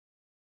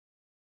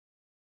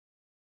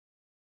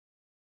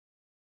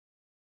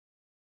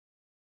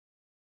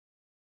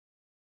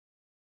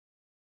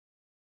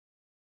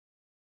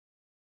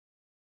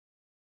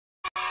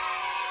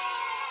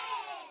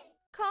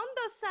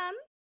Kondo-san.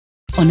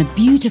 On a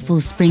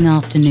beautiful spring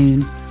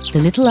afternoon, the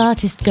little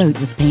artist goat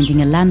was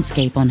painting a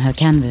landscape on her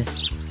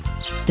canvas.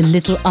 The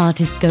little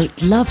artist goat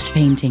loved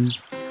painting.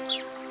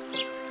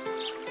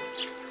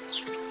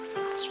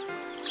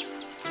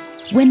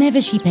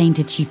 Whenever she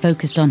painted, she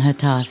focused on her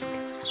task.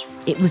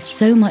 It was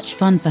so much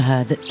fun for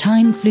her that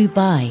time flew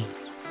by.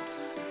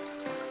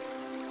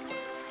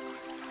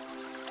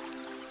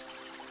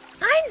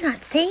 I'm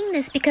not saying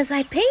this because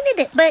I painted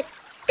it, but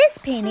this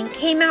painting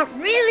came out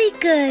really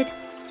good.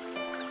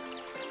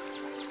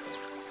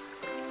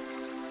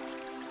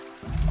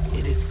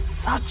 It is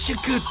such a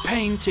good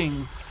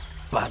painting,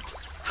 but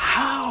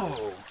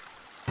how?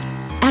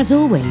 As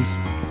always,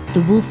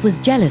 the wolf was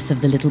jealous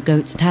of the little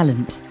goat's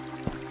talent.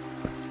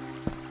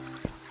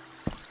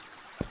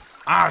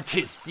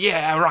 Artist,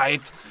 yeah,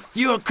 right.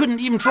 You couldn't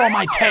even draw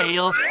my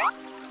tail.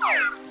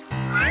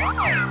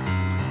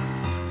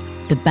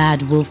 The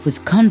bad wolf was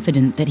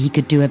confident that he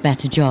could do a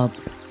better job.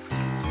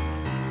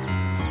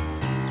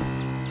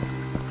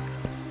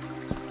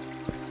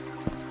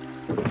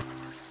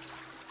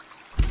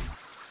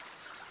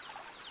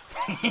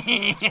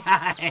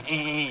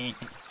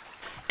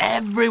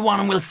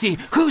 Everyone will see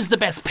who's the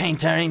best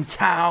painter in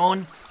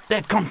town.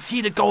 That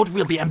conceited goat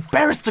will be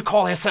embarrassed to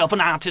call herself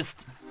an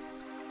artist.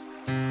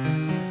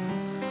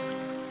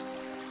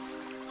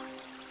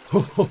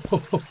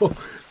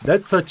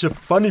 That's such a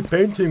funny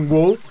painting,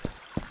 Wolf.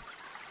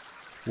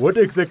 What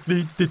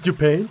exactly did you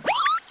paint?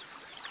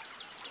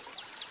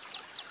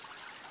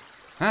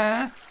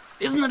 Huh?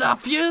 Isn't it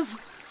obvious?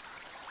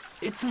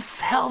 It's a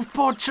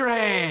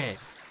self-portrait.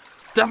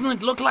 Doesn't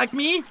it look like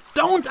me?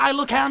 Don't I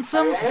look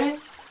handsome?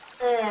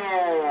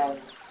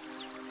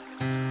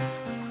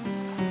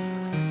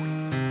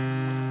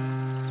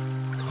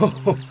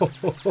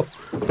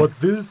 But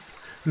this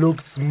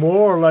looks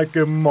more like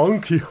a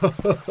monkey.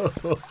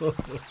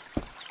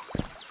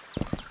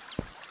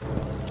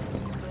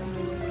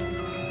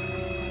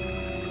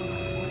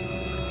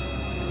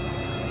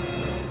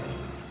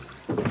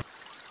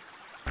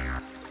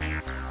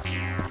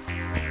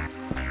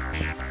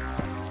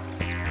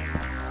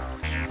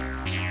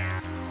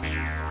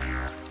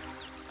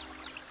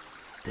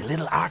 The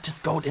little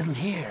artist goat isn't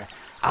here.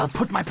 I'll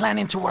put my plan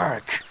into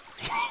work.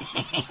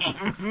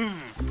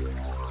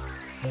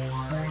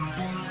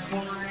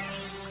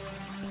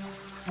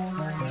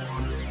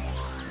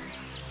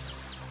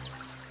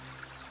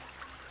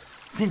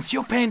 Since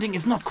your painting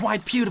is not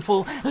quite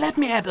beautiful, let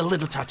me add a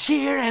little touch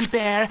here and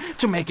there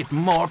to make it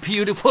more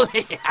beautiful.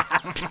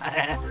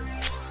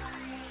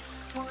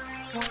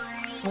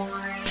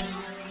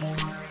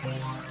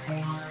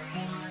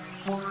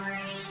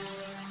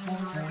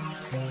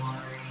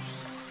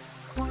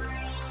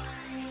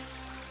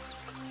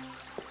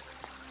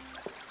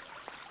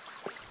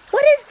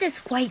 What is this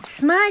white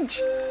smudge?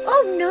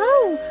 Oh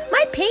no,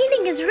 my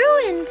painting is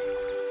ruined.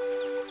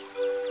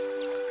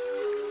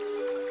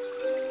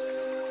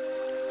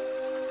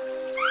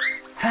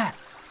 Ha!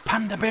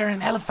 Panda bear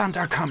and elephant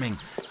are coming.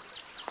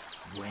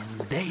 When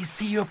they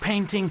see your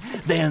painting,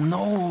 they'll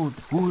know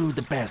who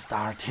the best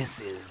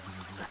artist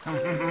is.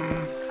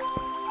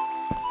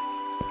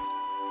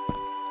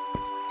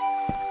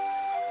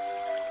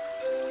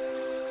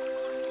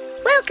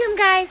 Welcome,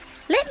 guys.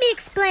 Let me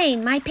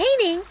explain my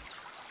painting.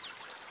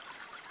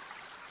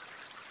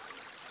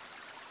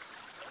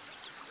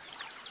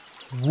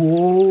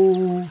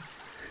 Whoa!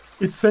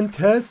 It's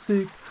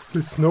fantastic!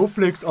 The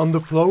snowflakes on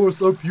the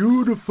flowers are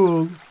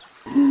beautiful.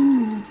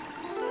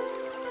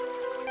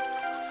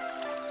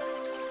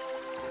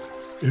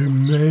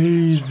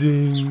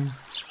 Amazing!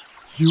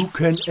 You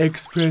can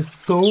express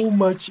so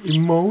much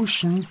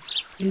emotion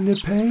in a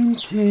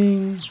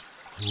painting.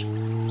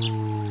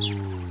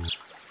 Whoa.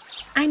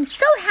 I'm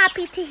so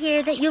happy to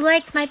hear that you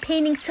liked my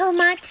painting so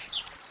much.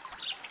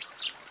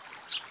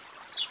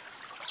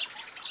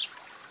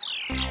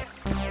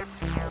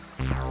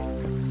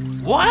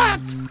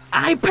 What?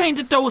 I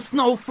painted those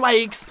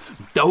snowflakes?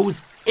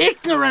 Those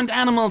ignorant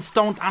animals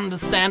don't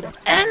understand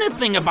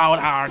anything about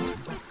art.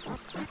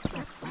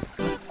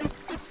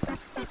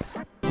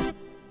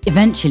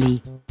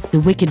 Eventually, the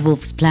wicked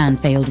wolf's plan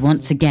failed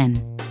once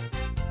again.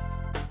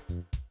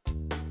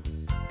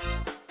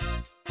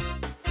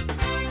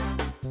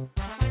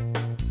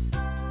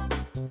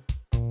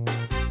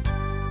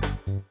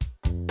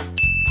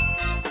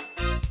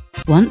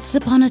 Once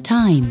upon a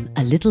time,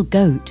 a little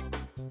goat,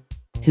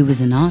 who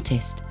was an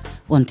artist,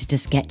 wanted to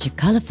sketch a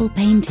colourful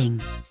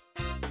painting.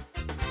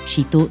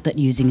 She thought that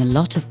using a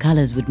lot of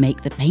colours would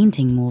make the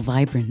painting more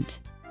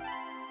vibrant.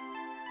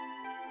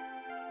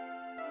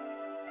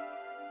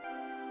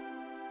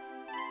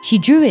 She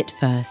drew it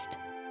first,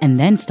 and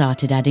then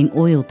started adding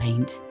oil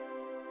paint.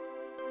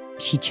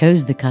 She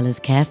chose the colours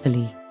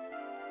carefully.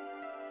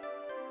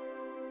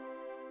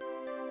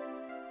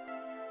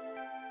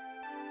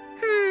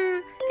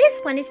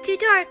 This one is too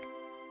dark.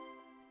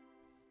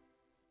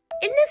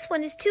 And this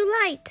one is too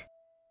light.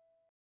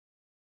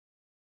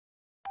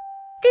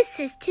 This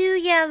is too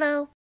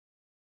yellow.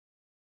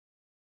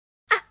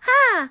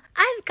 Aha!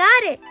 I've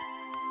got it!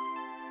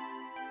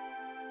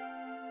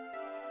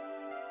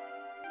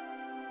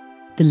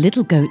 The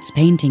little goat's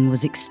painting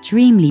was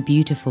extremely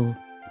beautiful.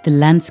 The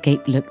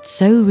landscape looked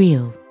so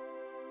real.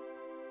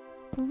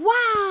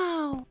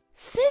 Wow!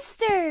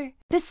 Sister,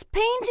 this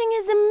painting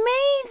is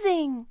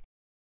amazing!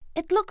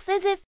 It looks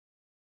as if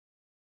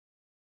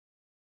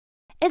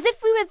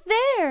we were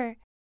there.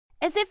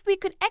 As if we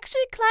could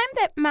actually climb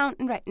that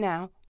mountain right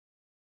now.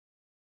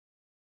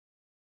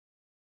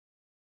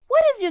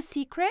 What is your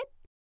secret?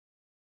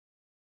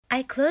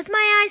 I close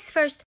my eyes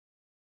first.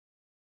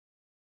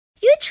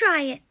 You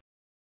try it.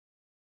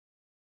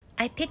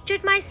 I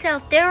pictured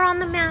myself there on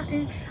the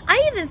mountain.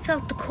 I even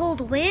felt the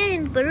cold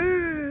wind.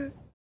 Brrr.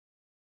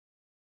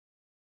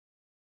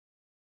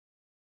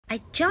 I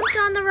jumped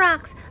on the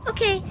rocks.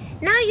 Okay,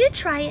 now you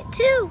try it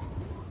too.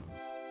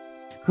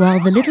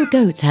 While the little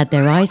goats had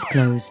their eyes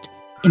closed,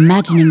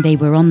 imagining they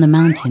were on the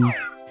mountain,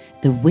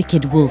 the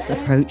wicked wolf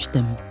approached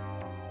them.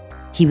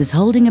 He was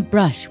holding a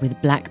brush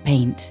with black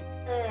paint.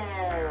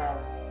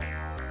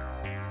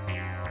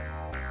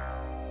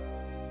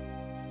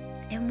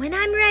 And when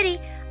I'm ready,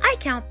 I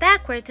count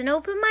backwards and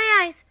open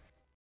my eyes.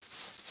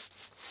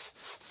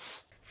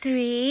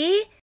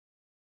 3,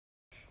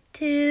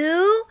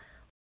 2,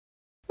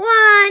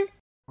 1.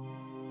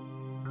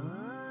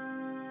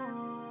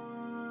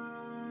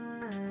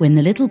 When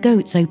the little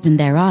goats opened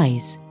their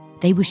eyes,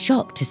 they were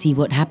shocked to see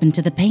what happened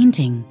to the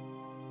painting.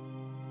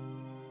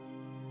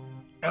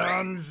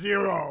 And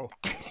 0.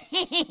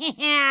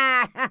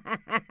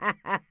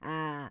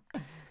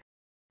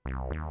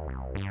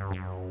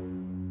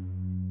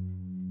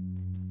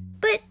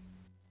 But...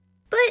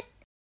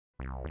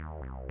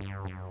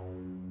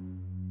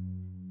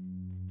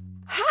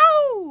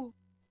 How?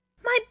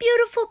 my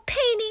beautiful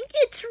painting,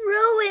 it's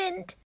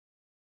ruined.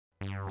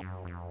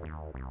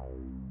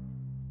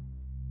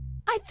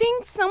 I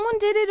think someone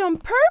did it on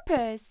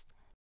purpose.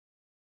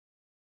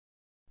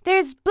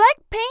 There's black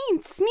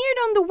paint smeared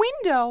on the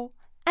window,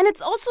 and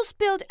it's also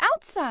spilled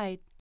outside.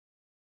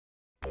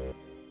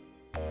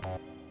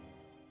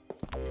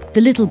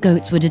 The little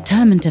goats were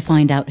determined to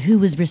find out who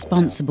was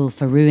responsible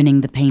for ruining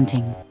the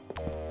painting.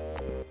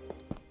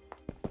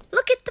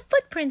 Look at the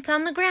footprints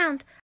on the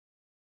ground.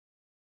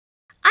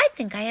 I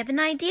think I have an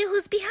idea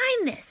who's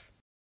behind this.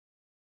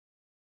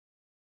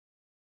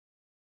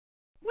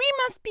 We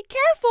must be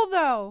careful,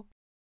 though.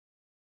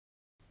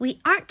 We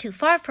aren't too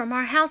far from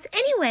our house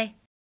anyway.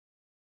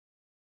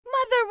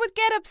 Mother would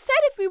get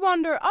upset if we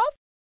wander off.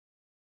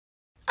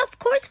 Of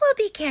course we'll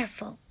be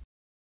careful.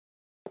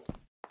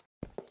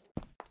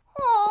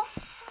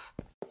 Oof.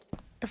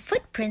 The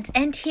footprints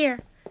end here.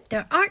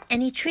 There aren't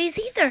any trees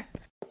either.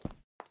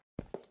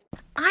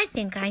 I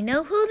think I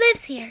know who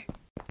lives here.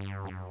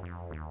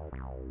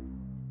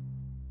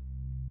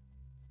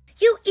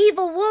 You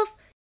evil wolf!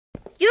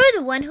 You're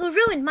the one who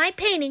ruined my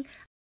painting.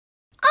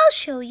 I'll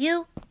show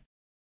you.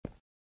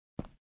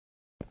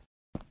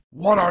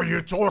 What are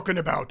you talking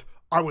about?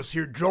 I was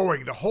here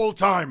drawing the whole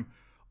time.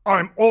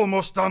 I'm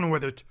almost done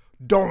with it.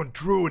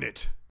 Don't ruin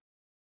it.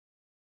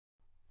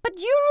 But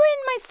you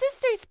ruined my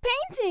sister's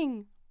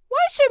painting.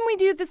 Why shouldn't we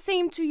do the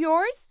same to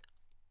yours?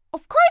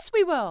 Of course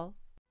we will.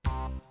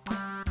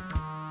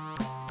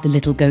 The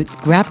little goats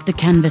grabbed the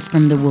canvas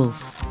from the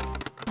wolf.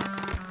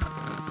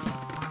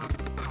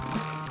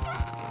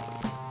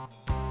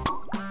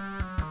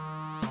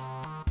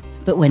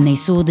 But when they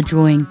saw the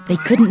drawing, they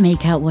couldn't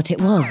make out what it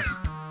was.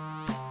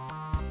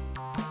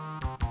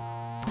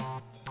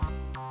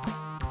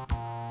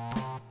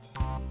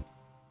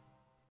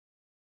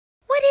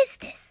 What is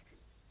this?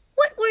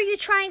 What were you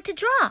trying to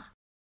draw?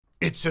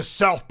 It's a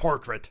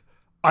self-portrait.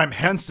 I'm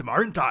handsome,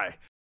 aren't I?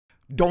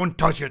 Don't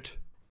touch it.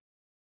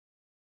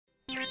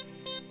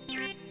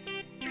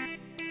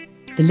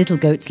 The little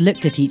goats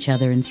looked at each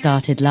other and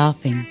started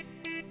laughing.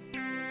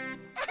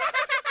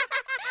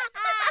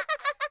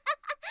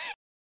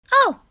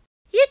 Oh,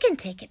 you can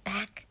take it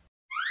back.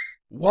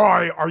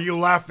 Why are you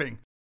laughing?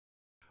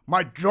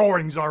 My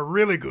drawings are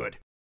really good.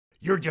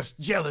 You're just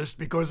jealous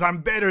because I'm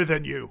better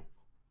than you.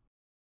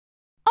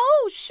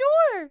 Oh,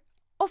 sure.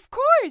 Of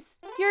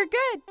course. You're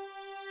good.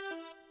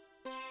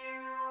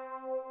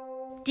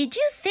 Did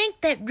you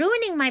think that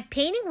ruining my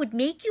painting would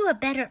make you a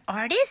better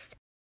artist?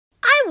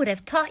 I would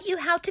have taught you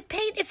how to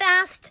paint if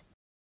asked.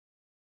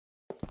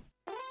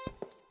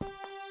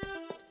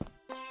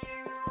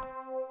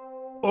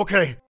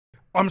 Okay,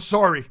 I'm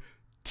sorry.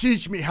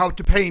 Teach me how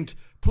to paint,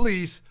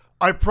 please.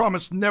 I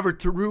promise never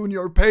to ruin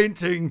your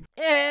painting.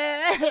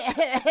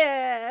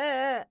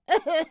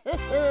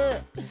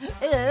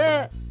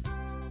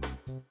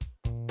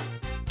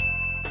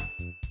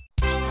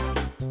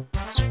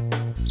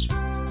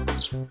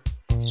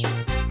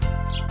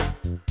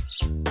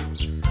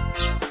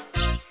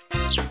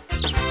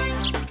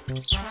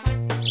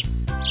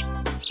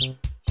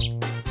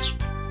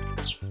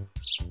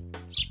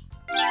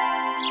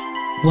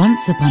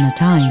 Once upon a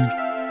time,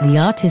 the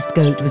artist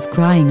goat was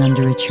crying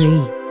under a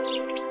tree.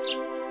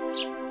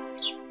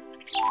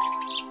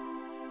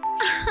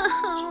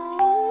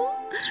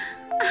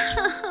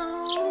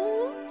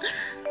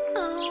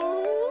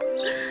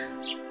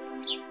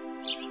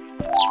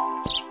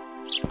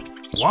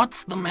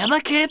 What's the matter,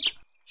 kid?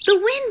 The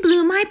wind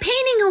blew my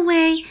painting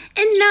away,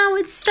 and now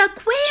it's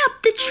stuck way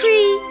up the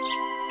tree.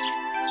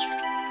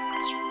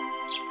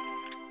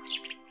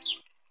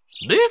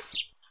 This?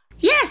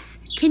 Yes,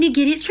 can you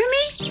get it for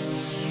me?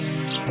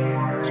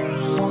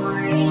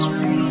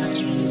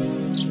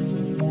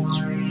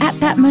 At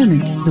that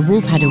moment, the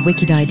wolf had a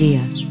wicked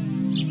idea.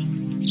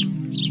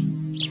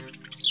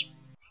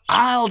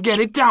 I'll get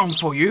it down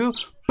for you,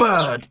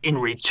 but in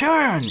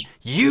return,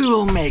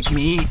 you'll make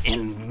me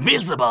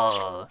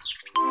invisible.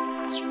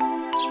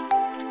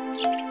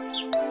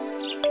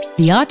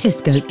 The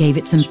artist goat gave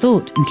it some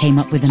thought and came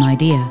up with an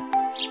idea.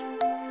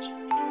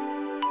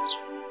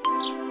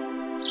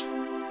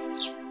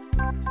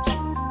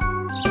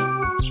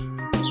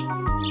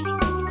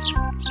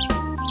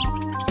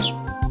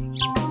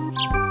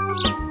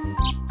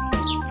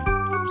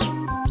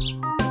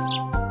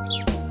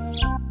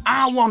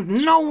 I want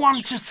no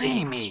one to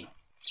see me.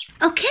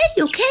 Okay.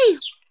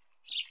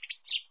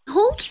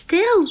 Hold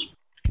still.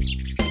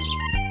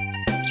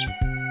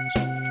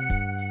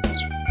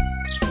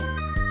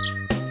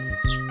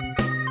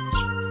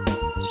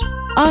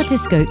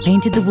 Artist goat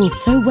painted the wolf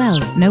so well,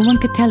 no one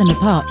could tell him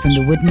apart from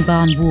the wooden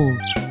barn wall.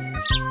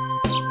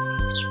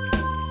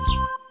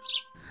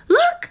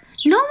 Look,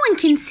 no one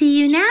can see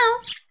you now.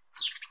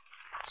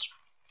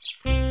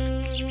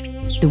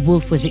 The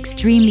wolf was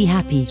extremely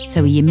happy,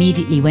 so he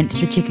immediately went to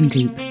the chicken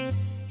coop.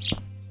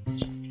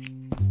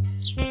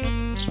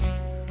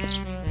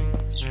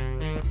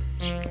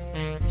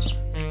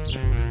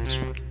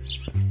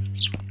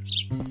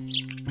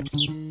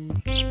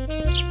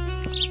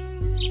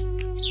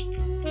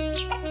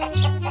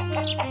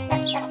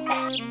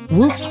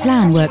 Wolf's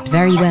plan worked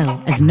very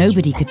well, as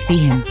nobody could see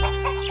him.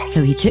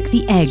 So he took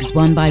the eggs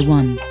one by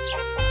one.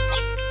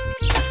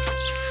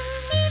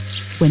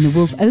 When the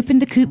wolf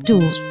opened the coop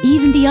door,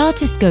 even the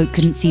artist goat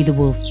couldn't see the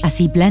wolf as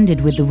he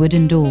blended with the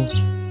wooden door.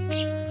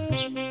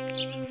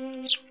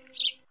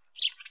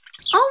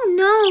 Oh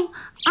no,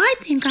 I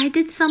think I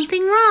did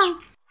something wrong.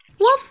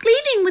 Wolf's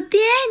leaving with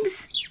the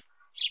eggs.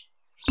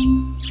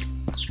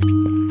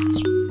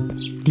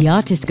 The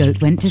artist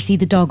goat went to see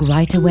the dog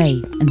right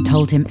away and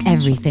told him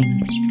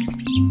everything.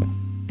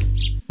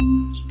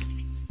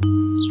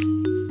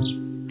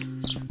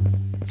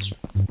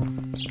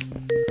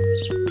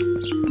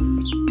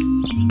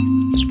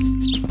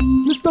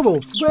 Mr.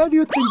 Wolf, where do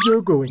you think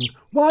you're going?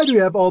 Why do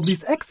you have all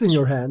these eggs in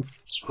your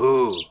hands?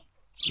 Who?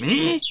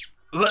 Me?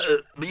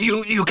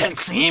 You can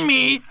see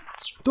me.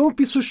 Don't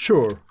be so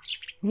sure.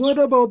 What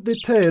about the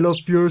tail of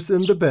yours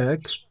in the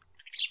bag?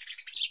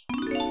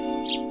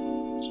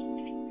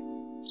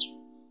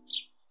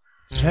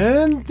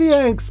 Hand the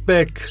eggs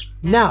back.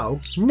 Now.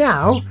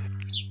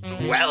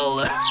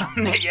 Well,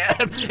 yeah,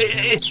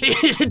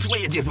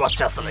 it was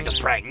just a little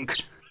prank.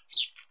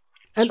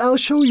 And I'll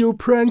show you a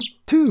prank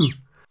too.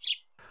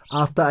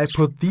 After I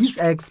put these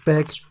eggs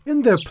back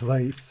in their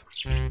place.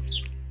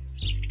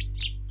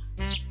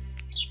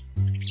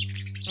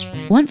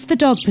 Once the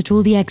dog put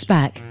all the eggs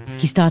back,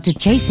 he started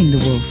chasing the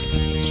wolf.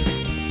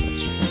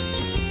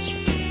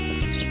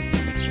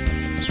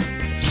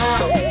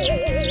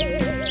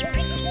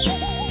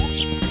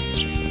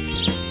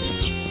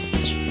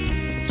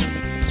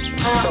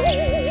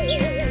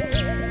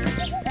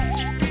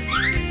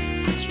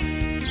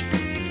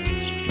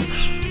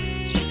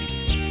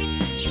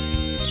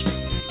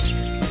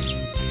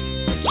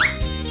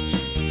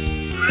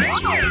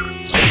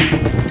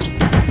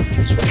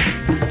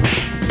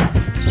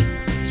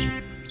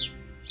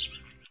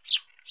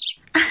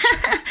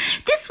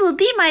 This will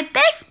be my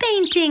best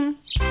painting.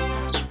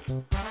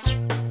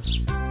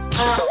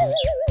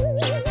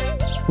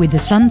 With the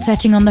sun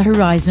setting on the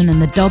horizon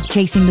and the dog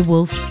chasing the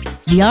wolf,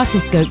 the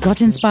artist goat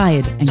got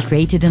inspired and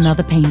created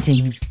another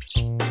painting.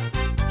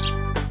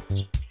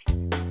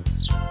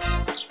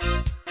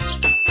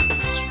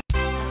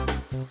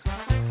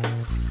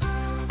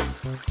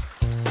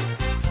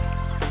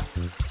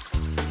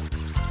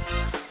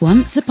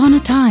 Once upon a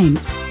time,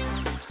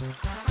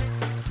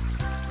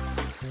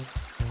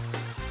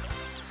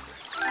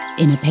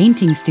 in a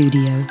painting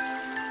studio,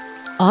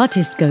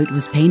 artist goat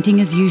was painting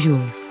as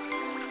usual.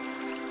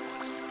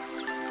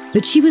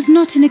 But she was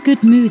not in a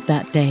good mood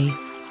that day.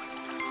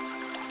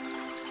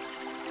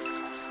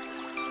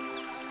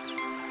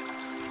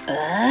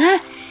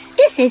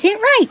 This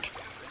isn't right.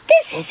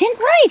 This isn't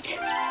right.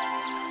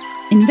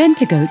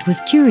 Inventor Goat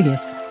was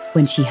curious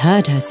when she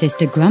heard her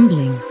sister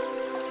grumbling.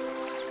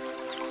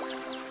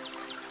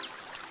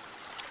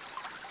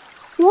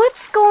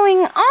 What's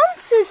going on,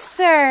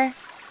 sister?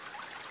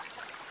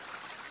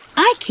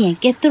 I can't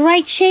get the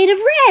right shade of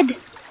red.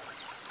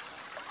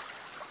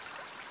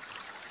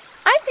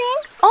 I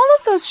think all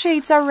of those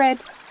shades are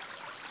red.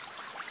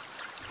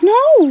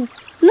 No,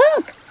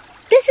 look.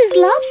 This is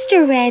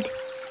lobster red.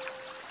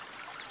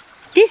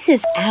 This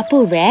is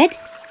apple red.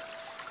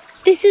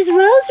 This is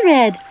rose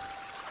red.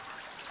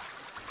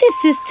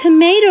 This is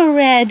tomato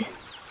red.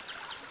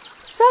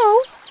 So,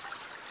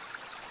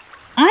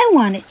 I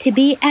want it to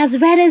be as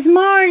red as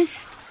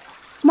Mars.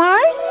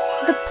 Mars?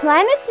 The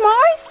planet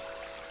Mars?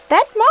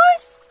 That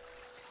Mars?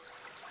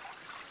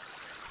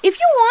 If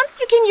you want,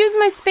 you can use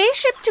my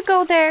spaceship to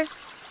go there.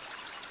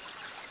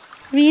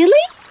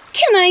 Really?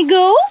 Can I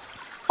go?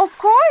 Of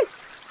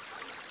course.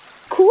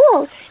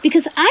 Cool,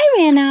 because I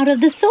ran out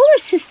of the solar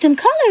system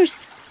colors.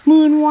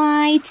 Moon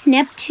white,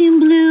 Neptune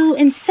blue,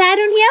 and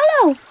Saturn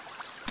yellow.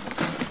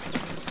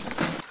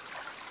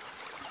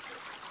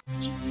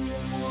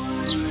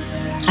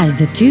 As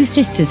the two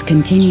sisters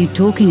continued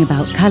talking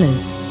about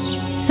colours,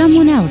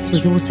 someone else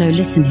was also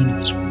listening,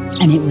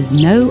 and it was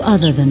no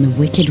other than the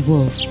wicked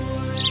wolf.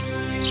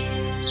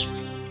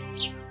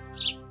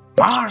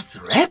 Mars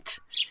red,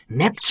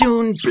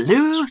 Neptune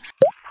blue.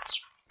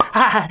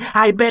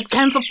 I bet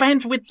cans of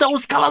paint with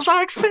those colors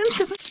are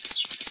expensive.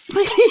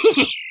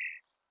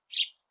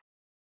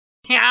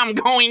 I'm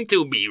going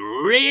to be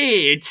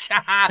rich.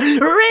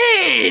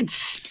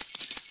 Rich!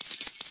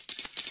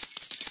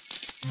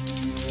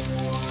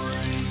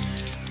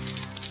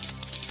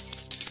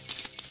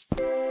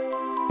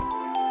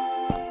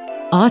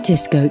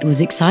 Artist Goat was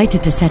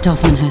excited to set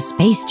off on her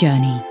space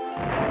journey.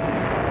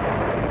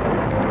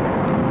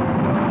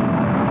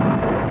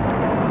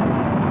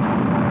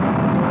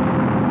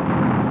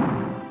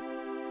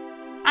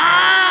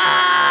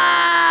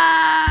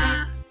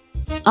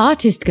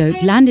 Artist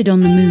Goat landed on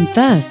the moon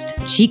first.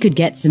 She could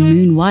get some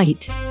moon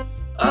white.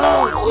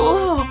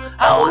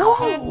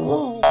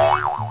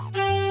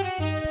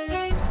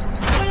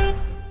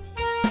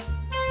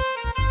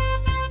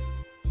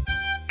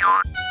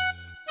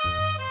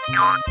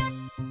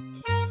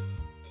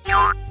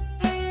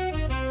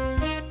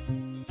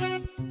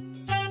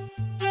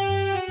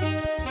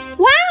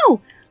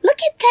 Wow! Look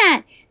at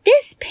that!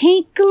 This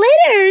paint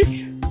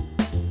glitters!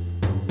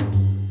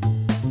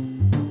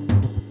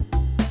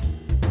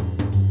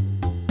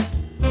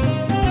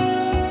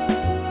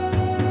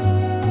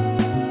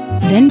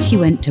 Then she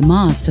went to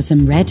Mars for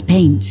some red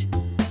paint.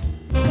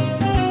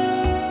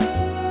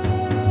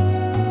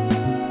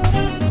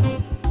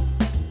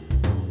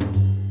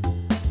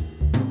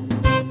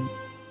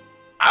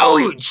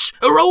 Ouch!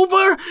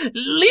 Rover,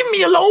 leave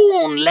me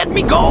alone! Let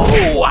me go!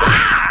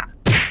 Ah!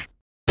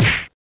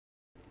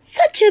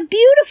 Such a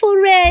beautiful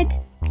red!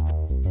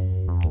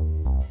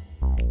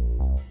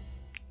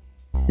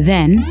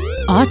 Then,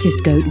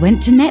 Artist Goat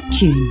went to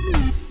Neptune.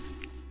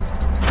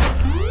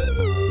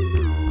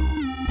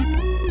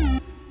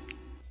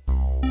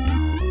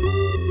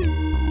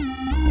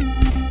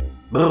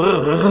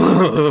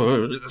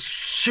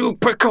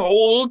 Super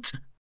cold.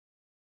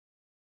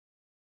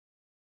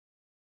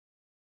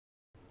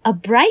 A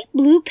bright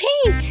blue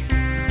paint.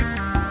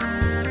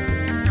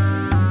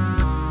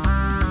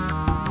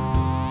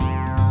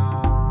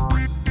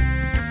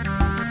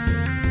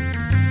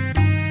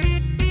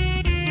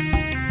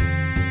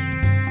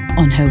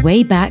 On her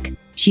way back,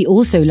 she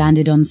also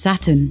landed on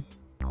Saturn.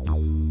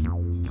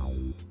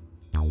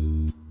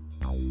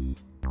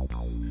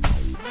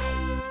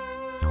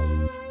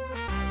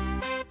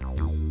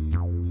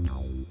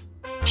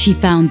 She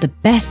found the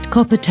best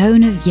copper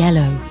tone of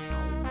yellow.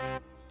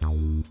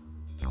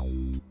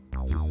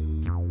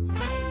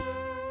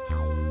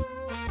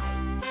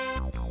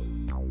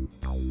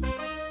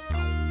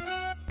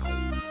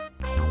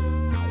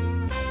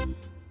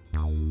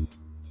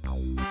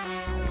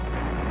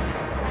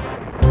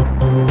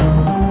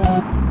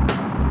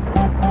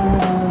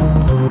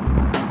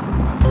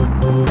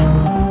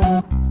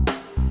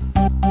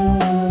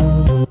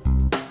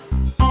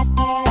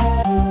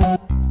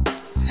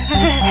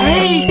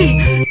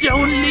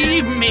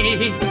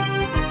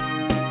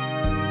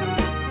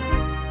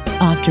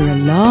 After a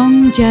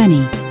long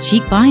journey, she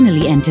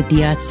finally entered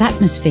the Earth's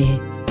atmosphere.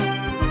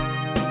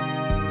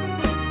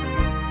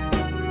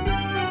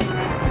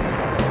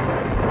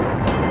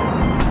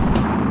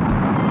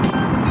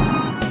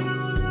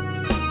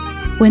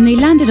 When they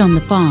landed on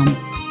the farm,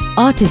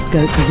 Artist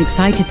Goat was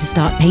excited to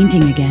start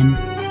painting again.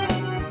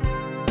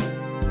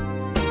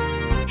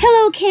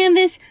 Hello,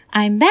 Canvas.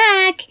 I'm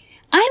back.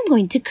 I'm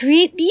going to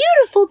create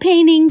beautiful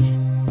paintings.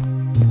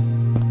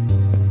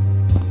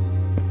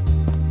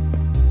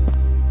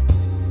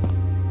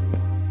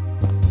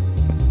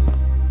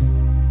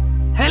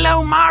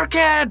 Hello,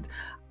 market!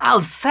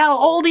 I'll sell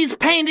all these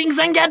paintings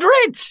and get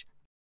rich!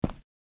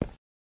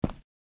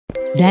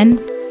 Then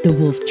the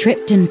wolf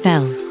tripped and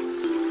fell.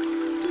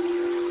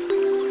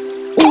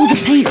 All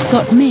the paints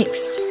got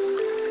mixed.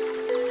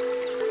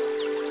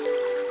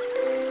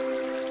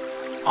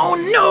 Oh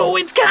no,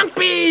 it can't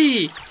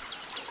be!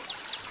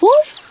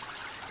 Wolf,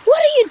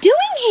 what are you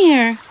doing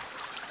here?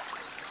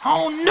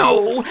 Oh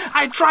no,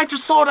 I tried to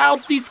sort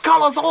out these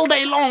colors all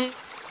day long.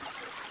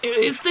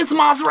 Is this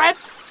Mars red?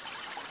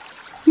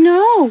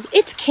 No,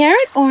 it's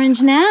carrot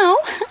orange now.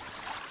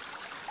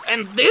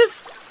 And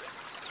this?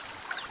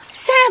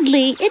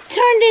 Sadly, it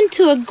turned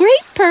into a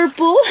great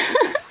purple.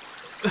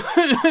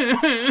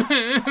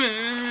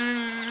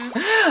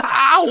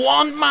 I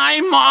want my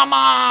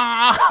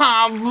mama!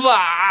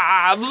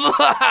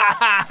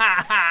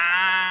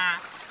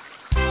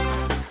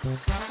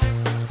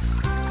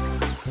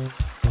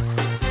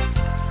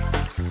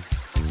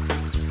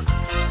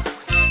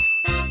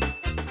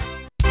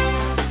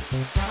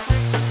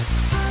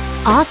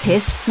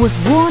 Artist was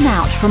worn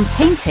out from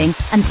painting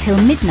until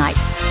midnight,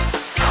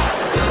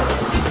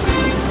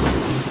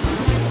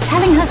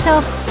 telling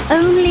herself,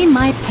 only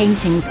my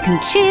paintings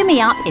can cheer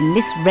me up in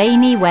this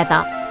rainy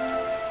weather.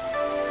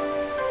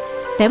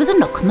 There was a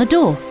knock on the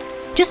door,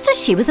 just as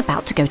she was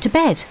about to go to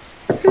bed.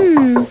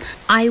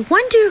 I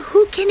wonder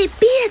who can it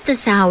be at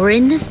this hour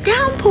in this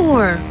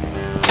downpour?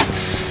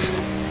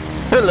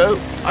 Hello,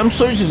 I'm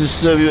sorry to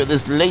disturb you at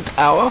this late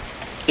hour.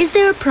 Is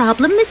there a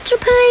problem, Mr.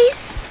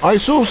 Police? I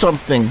saw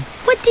something.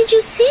 What did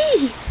you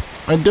see?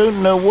 I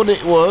don't know what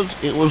it was.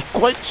 It was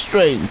quite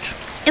strange.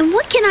 And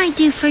what can I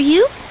do for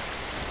you?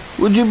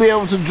 Would you be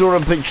able to draw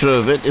a picture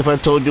of it if I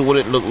told you what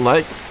it looked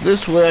like?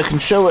 This way I can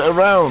show it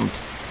around.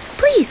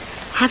 Please,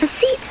 have a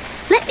seat.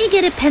 Let me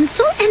get a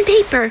pencil and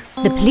paper.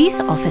 The police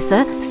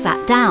officer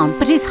sat down,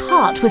 but his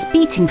heart was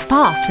beating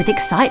fast with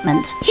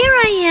excitement. Here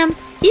I am.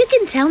 You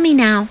can tell me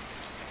now.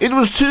 It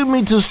was 2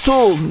 meters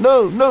tall.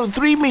 No,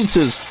 3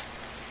 meters.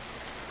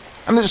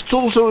 And its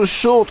torso was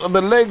short and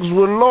the legs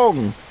were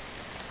long.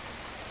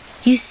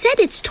 You said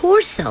its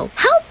torso.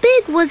 How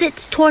big was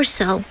its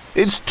torso?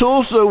 Its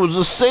torso was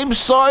the same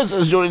size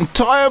as your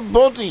entire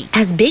body.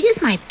 As big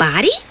as my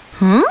body?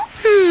 Huh?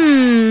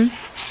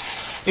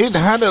 It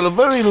had a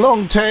very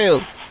long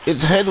tail.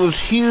 Its head was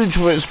huge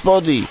for its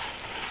body.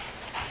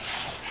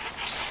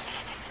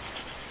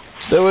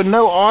 There were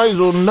no eyes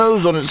or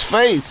nose on its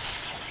face.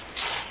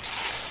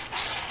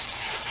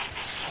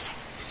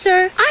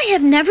 Sir, I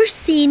have never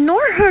seen nor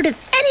heard of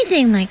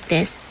anything like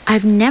this.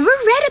 I've never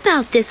read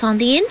about this on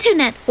the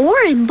internet or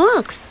in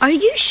books. Are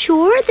you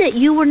sure that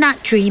you were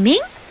not dreaming?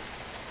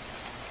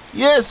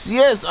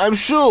 Yes, I'm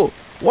sure.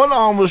 One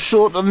arm was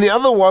short and the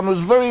other one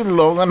was very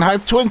long and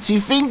had 20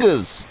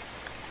 fingers.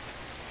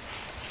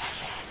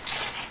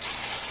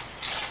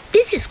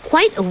 This is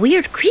quite a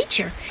weird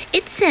creature.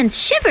 It sends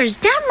shivers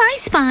down my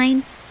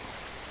spine.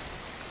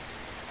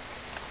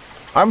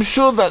 I'm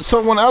sure that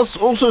someone else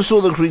also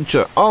saw the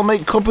creature. I'll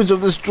make copies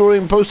of this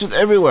drawing and post it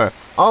everywhere.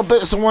 I'll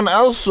bet someone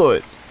else saw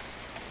it.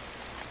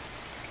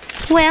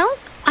 Well,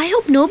 I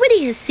hope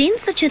nobody has seen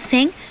such a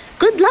thing.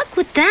 Good luck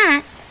with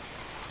that.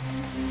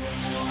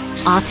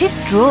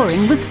 Artist's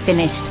drawing was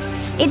finished.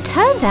 It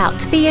turned out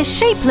to be a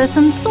shapeless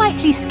and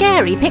slightly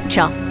scary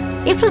picture.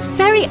 It was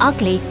very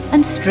ugly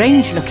and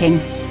strange looking.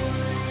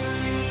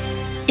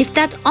 If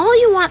that's all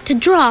you want to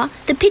draw,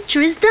 the picture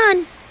is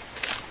done.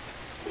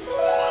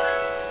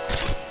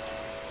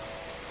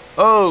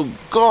 Oh,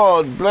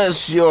 God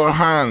bless your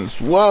hands.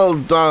 Well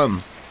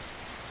done.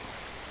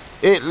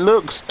 It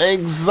looks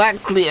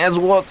exactly as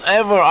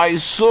whatever I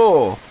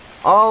saw.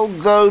 I'll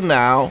go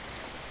now.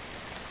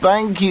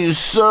 Thank you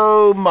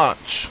so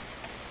much.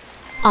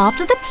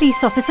 After the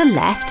police officer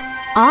left,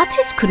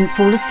 Artist couldn't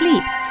fall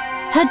asleep.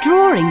 Her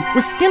drawing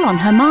was still on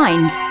her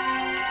mind.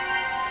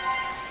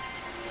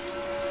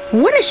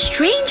 What a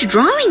strange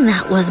drawing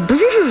that was.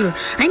 Brrr,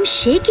 I'm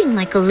shaking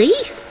like a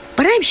leaf.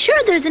 But I'm sure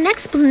there's an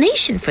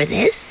explanation for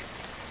this.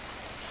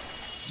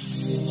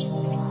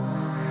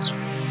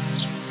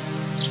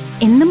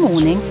 In the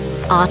morning,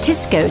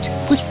 Artist's goat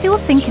was still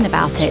thinking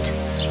about it.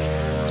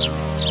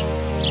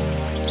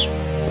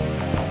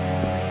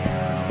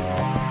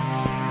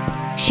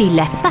 She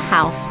left the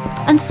house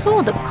and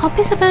saw that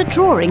copies of her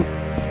drawing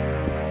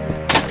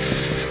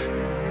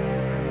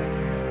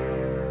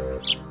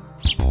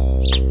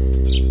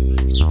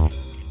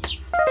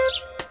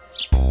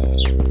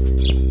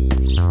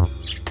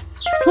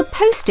were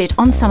posted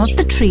on some of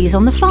the trees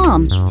on the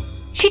farm.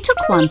 She took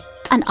one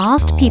and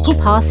asked people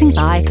passing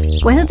by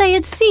whether they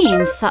had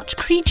seen such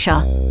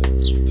creature.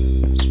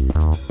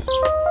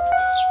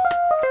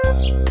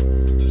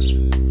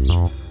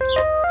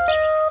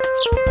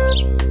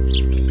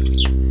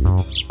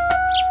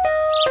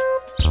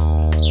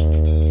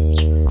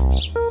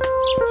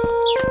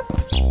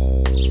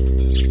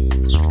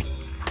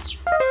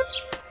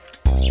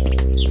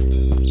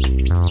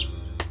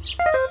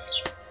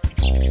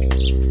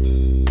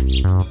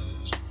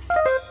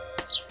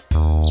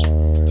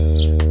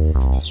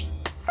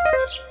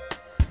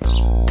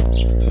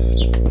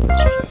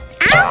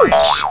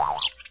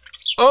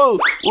 Oh,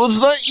 was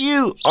that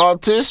you,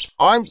 Artist?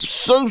 I'm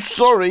so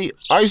sorry.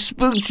 I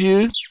spooked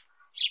you.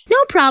 No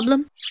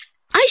problem.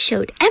 I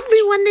showed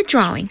everyone the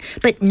drawing,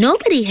 but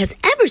nobody has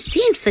ever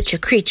seen such a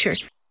creature.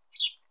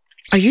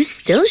 Are you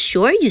still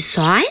sure you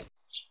saw it?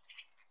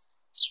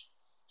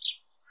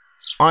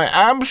 I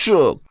am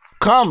sure.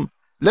 Come,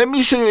 let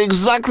me show you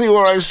exactly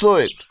where I saw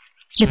it.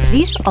 The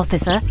police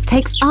officer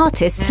takes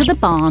Artist to the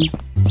barn.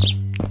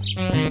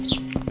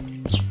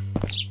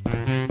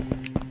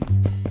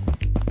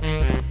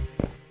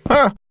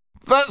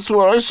 That's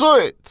where I saw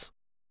it.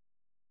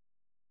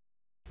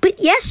 But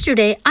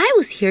yesterday I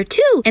was here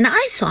too, and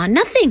I saw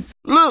nothing.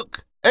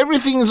 Look,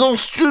 everything is all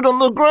strewed on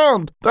the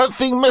ground. That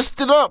thing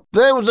messed it up.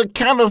 There was a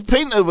can of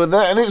paint over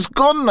there, and it's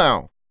gone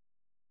now.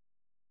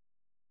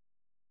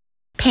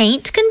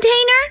 Paint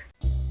container?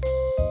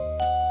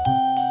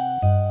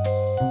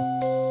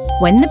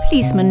 When the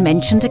policeman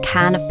mentioned a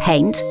can of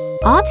paint,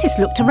 Artist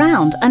looked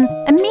around and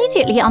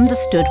immediately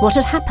understood what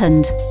had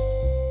happened.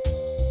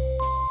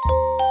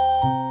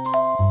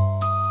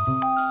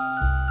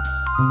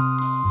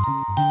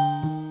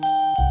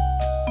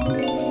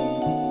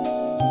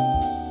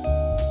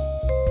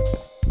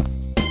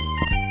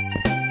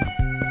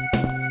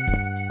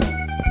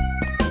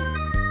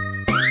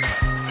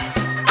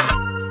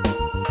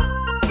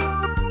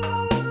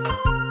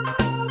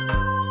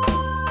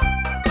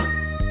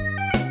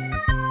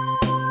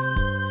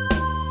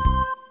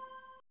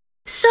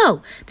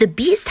 Wow, the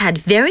beast had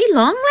very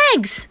long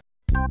legs.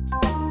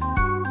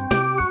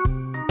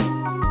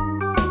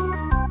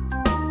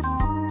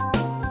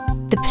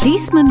 The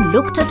policeman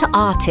looked at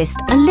Artist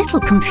a little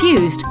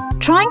confused,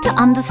 trying to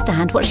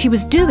understand what she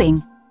was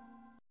doing.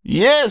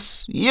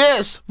 Yes,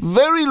 yes,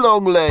 very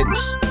long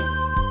legs.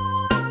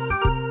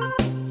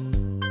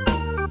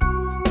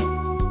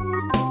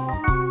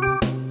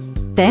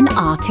 Then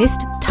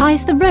Artist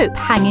ties the rope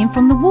hanging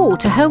from the wall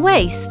to her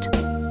waist.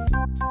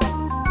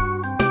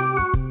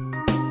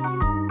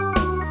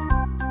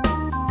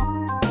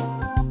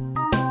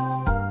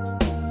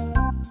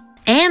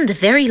 And a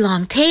very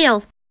long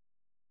tail.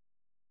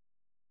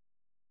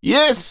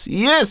 Yes,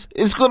 yes,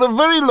 it's got a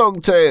very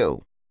long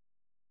tail.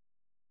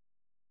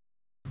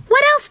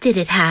 What else did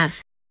it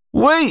have?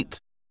 Wait!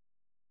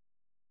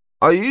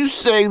 Are you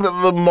saying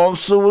that the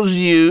monster was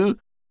you?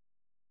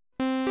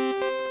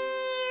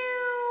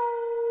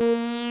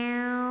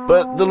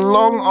 But the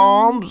long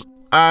arms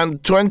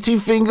and 20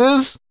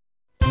 fingers?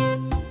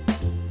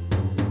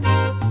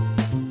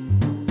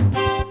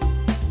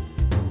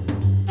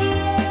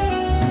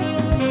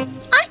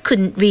 I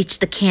couldn't reach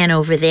the can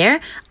over there.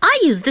 I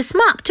used this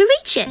mop to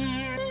reach it.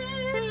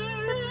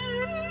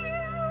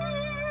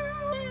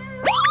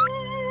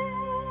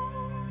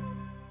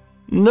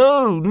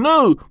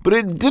 No, but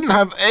it didn't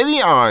have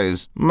any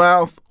eyes,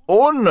 mouth,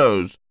 or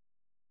nose.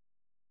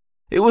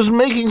 It was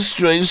making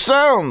strange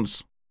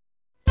sounds.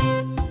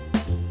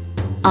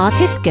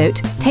 Artist's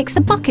goat takes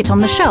the bucket on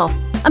the shelf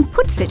and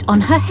puts it on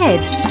her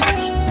head.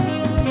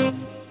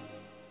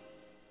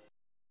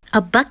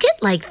 A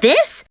bucket like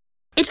this?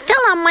 It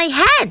fell on my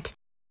head.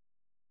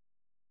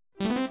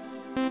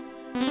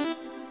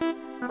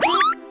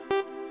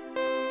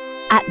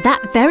 At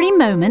that very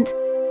moment,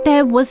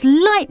 there was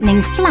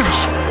lightning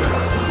flash,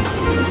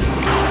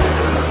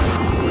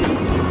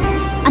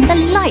 and the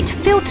light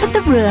filtered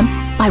the room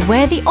by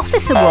where the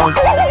officer was.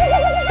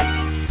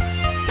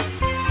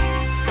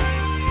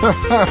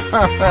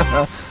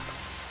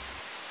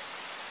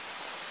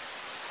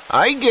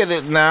 I get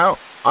it now.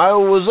 I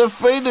was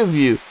afraid of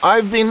you.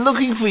 I've been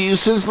looking for you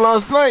since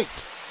last night.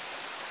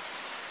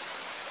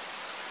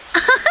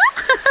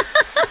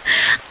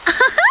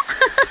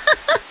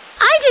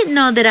 I didn't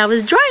know that I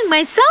was drawing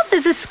myself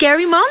as a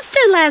scary monster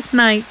last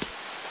night.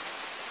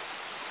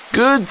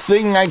 Good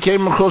thing I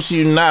came across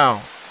you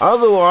now.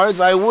 Otherwise,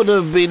 I would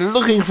have been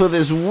looking for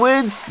this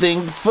weird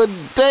thing for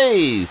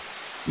days,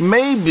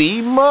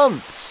 maybe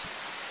months.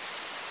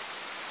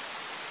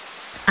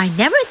 I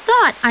never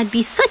thought I'd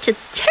be such a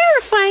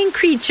terrifying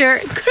creature.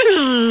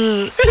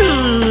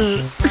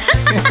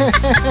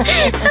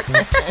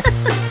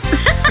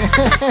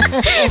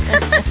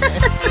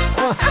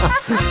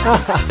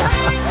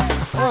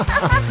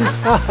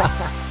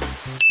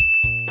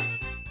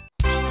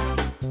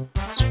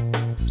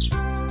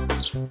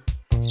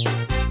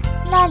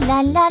 La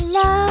la la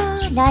la,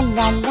 la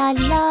la la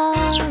la,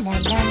 la la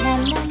la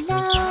la la,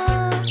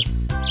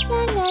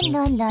 la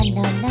la la la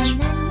la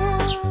la.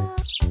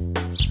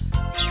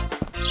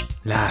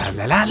 La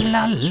la la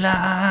la la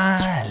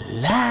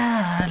la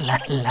la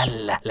la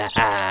la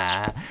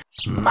la.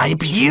 My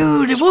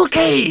beautiful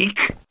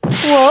cake.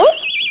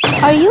 Wolf,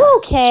 are you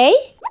okay?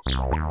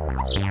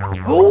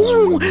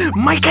 Oh,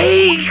 my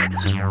cake!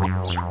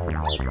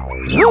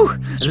 Whew,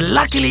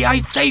 luckily I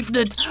saved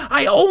it.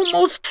 I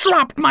almost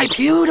dropped my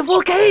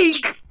beautiful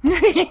cake.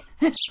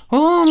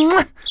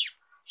 Oh.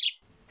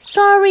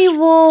 Sorry,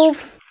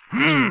 Wolf.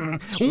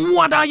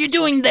 What are you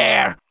doing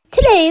there?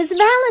 Today is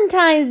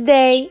Valentine's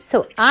Day,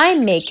 so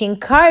I'm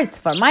making cards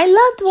for my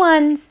loved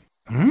ones.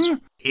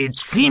 It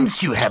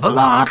seems you have a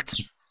lot.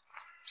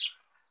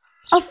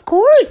 Of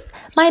course,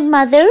 my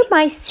mother,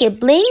 my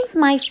siblings,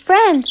 my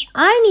friends.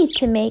 I need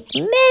to make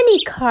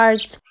many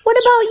cards. What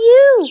about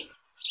you?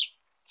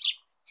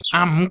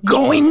 I'm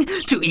going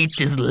to eat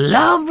this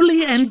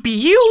lovely and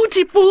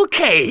beautiful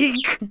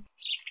cake.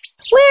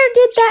 Where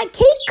did that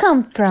cake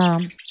come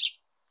from?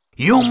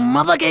 Your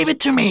mother gave it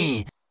to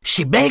me.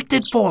 She baked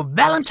it for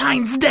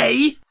Valentine's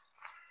Day.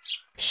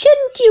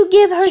 Shouldn't you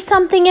give her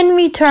something in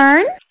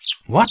return?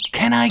 What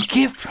can I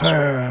give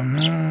her?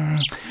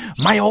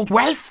 My old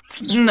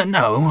vest?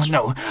 No.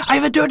 I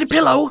have a dirty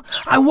pillow.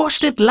 I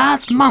washed it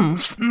last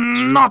month.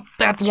 Not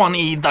that one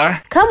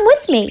either. Come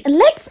with me and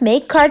let's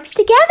make cards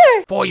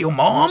together. For your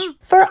mom?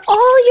 For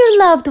all your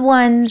loved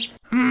ones.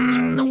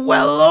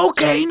 Well,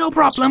 okay, no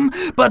problem.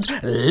 But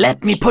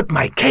let me put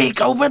my cake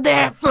over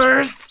there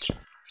first.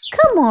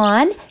 Come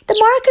on, the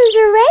markers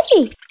are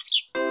ready.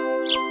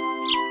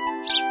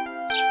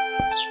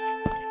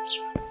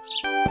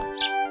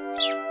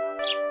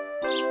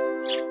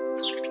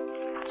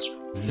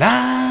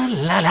 La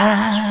la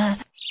la.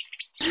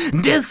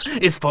 This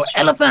is for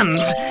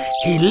Elephant.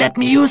 He let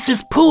me use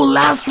his pool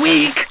last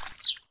week.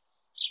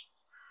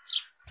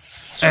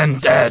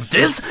 And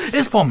this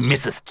is for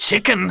Mrs.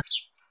 Chicken.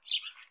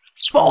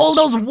 For all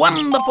those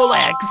wonderful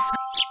eggs.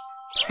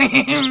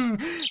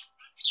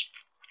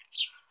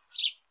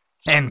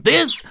 And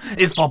this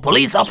is for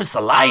Police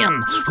Officer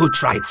Lion, who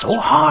tried so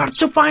hard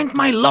to find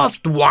my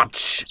lost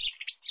watch.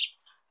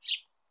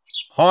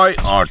 Hi,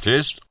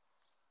 artist.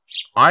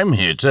 I'm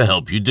here to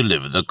help you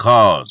deliver the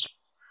card.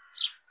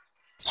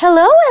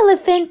 Hello,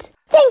 Elephant.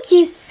 Thank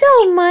you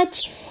so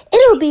much.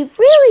 It'll be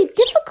really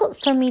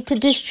difficult for me to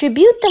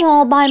distribute them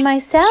all by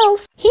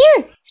myself.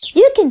 Here,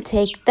 you can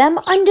take them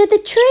under the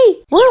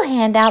tree. We'll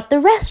hand out the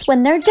rest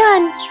when they're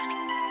done.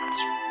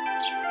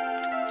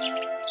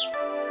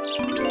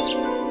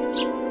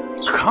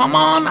 Come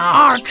on,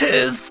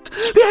 artist.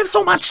 We have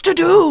so much to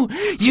do.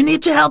 You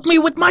need to help me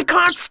with my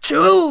cards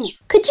too.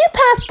 Could you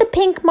pass the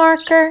pink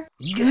marker?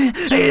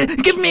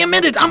 Give me a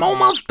minute. I'm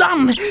almost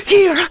done.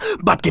 Here,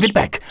 but give it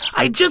back.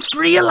 I just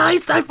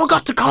realized I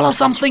forgot to color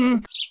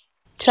something.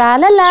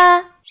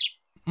 Tra-la-la.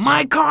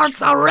 My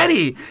cards are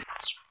ready.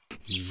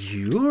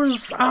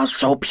 Yours are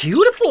so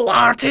beautiful,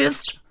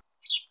 artist.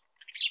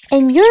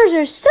 And yours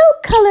are so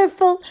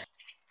colorful.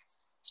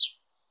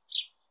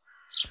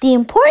 The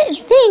important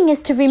thing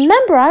is to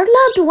remember our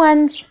loved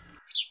ones.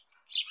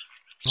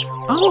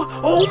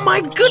 Oh my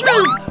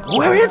goodness!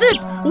 Where is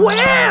it?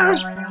 Where?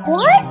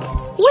 What?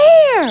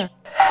 Where?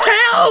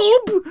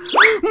 Help!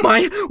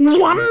 My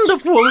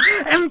wonderful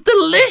and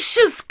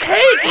delicious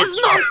cake is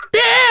not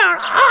there,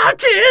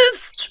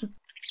 artist!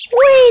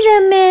 Wait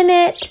a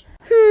minute.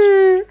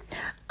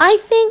 I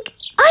think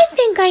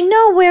I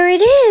know where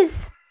it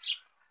is.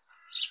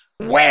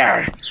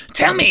 Where?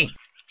 Tell me.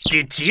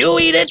 Did you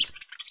eat it?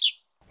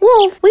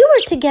 Wolf, we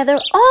were together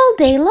all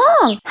day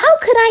long. How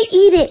could I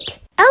eat it?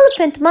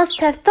 Elephant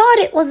must have thought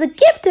it was a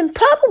gift and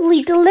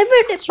probably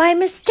delivered it by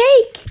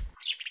mistake.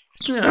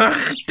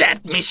 Ugh,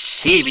 that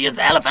mischievous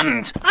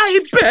elephant! I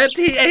bet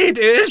he ate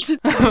it!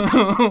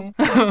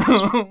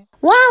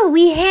 While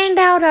we hand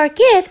out our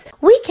gifts,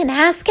 we can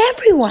ask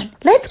everyone.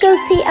 Let's go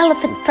see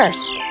Elephant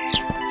first.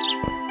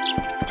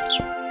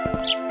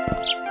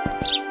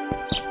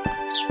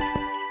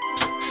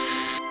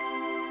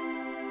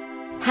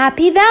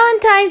 Happy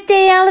Valentine's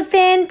Day,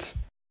 Elephant!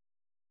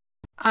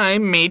 I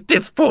made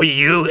this for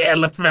you,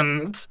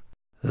 elephant.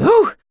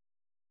 Ooh.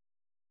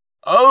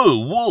 Oh,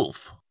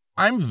 Wolf.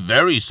 I'm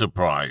very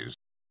surprised.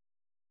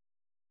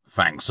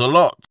 Thanks a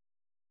lot.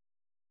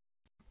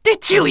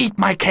 Did you eat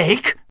my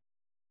cake?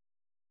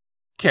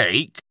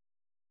 Cake?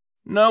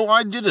 No,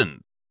 I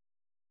didn't.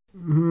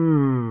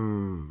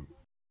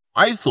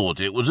 I thought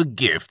it was a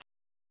gift,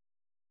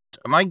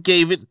 and I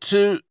gave it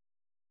to...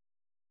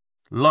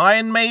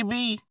 Lion,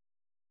 maybe?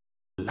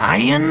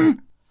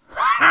 Lion?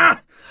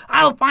 Ha!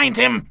 I'll find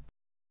him.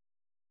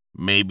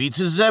 Maybe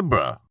to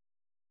Zebra.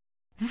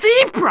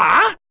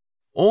 Zebra?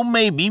 Or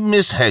maybe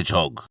Miss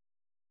Hedgehog.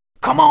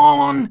 Come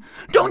on!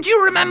 Don't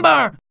you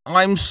remember?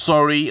 I'm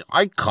sorry,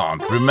 I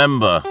can't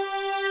remember.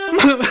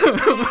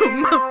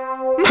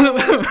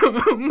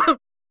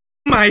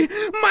 My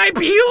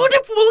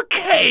beautiful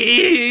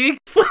cake!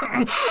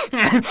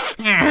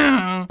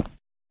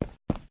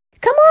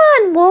 Come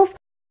on, Wolf.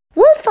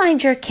 We'll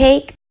find your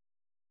cake.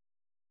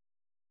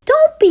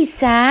 Don't be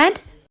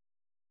sad.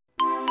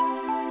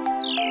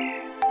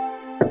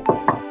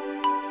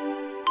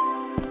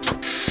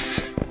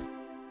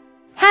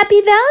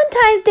 Happy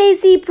Valentine's Day,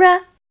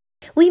 Zebra.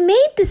 We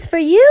made this for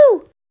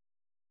you.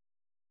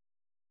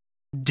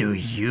 Do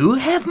you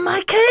have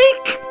my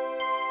cake?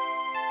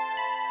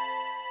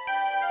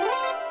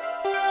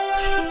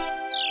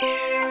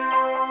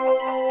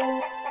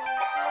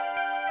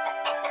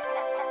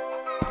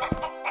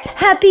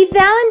 Happy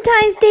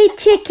Valentine's Day,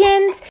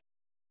 chickens.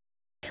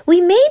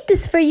 We made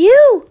this for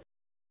you.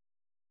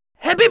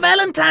 Happy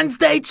Valentine's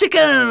Day,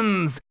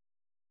 chickens!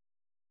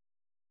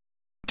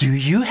 Do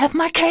you have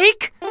my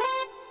cake?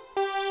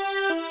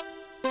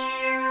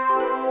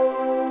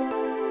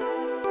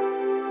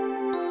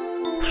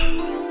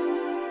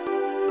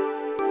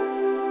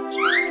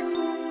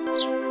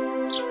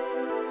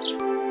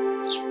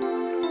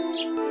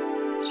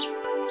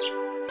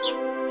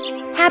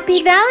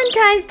 Happy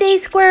Valentine's Day,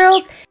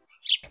 squirrels.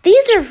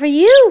 These are for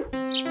you.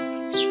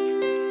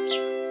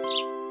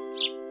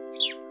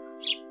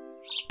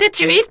 Did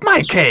you eat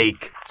my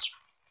cake?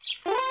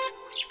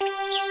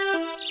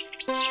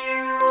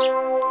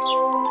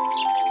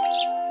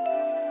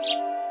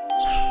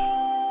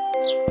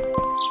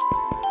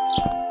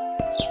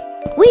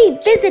 We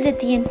visited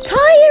the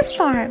entire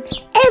farm.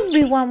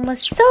 Everyone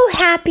was so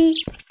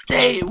happy.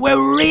 They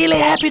were really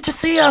happy to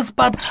see us,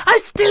 but I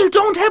still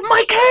don't have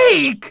my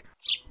cake.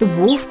 The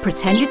wolf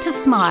pretended to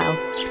smile,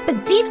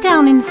 but deep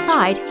down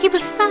inside he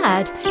was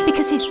sad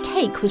because his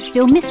cake was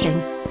still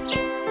missing.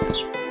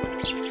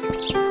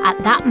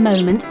 At that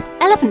moment,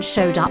 Elephant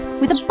showed up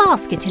with a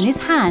basket in his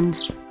hand.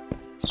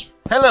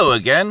 Hello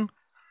again.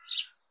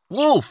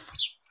 Wolf,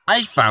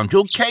 I found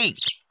your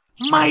cake.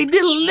 My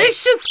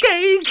delicious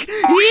cake!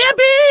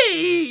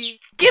 Yippee!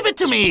 Give it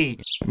to me!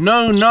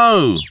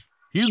 No.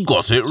 You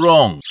got it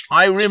wrong.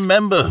 I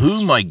remember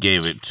whom I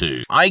gave it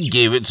to. I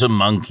gave it to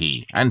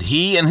Monkey, and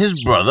he and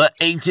his brother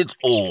ate it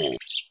all.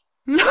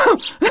 No!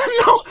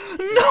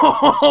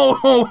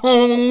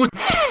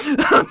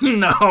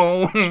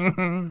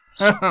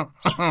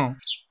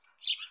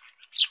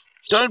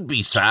 Don't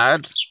be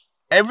sad.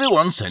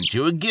 Everyone sent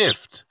you a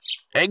gift.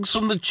 Eggs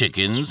from the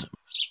chickens,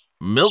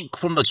 milk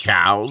from the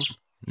cows,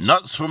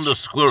 nuts from the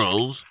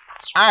squirrels,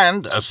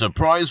 and a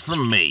surprise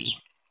from me.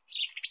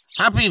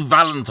 Happy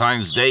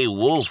Valentine's Day,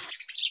 Wolf.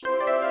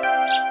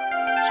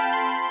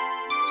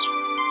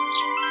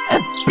 A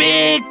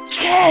big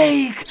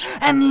cake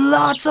and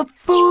lots of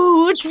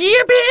food.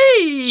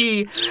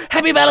 Yippee!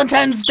 Happy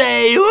Valentine's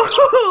Day.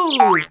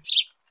 Woohoo!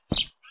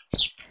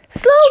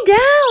 Slow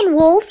down,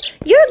 Wolf.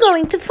 You're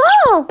going to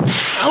fall.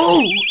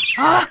 Oh,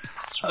 huh?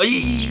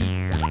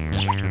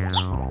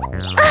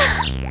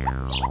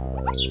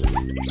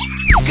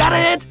 Got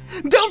it!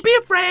 Don't be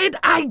afraid,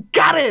 I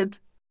got it!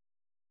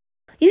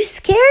 You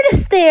scared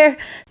us there.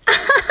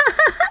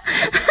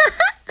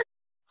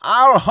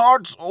 Our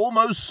hearts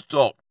almost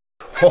stopped.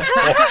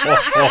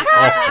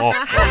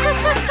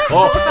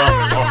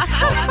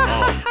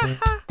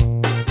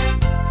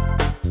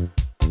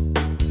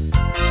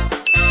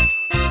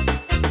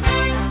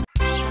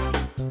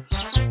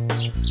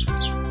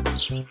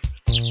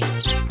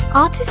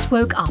 Artist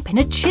woke up in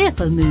a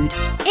cheerful mood.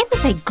 It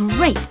was a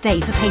great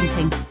day for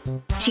painting.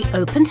 She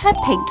opened her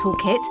paint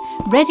toolkit,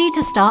 ready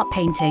to start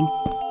painting.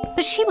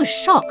 But she was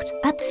shocked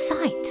at the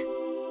sight.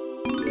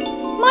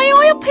 My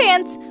oil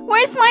paints!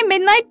 Where's my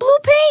midnight blue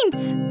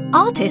paints?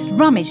 Artist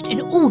rummaged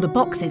in all the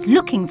boxes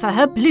looking for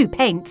her blue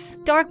paints.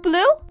 Dark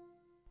blue?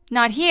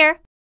 Not here.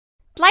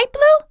 Light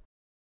blue?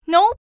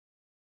 Nope.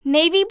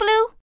 Navy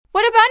blue?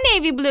 What about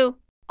navy blue?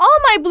 All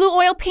my blue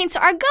oil paints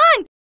are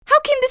gone! How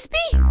can this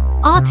be?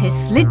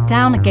 Artist slid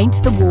down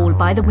against the wall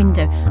by the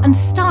window and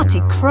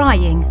started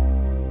crying.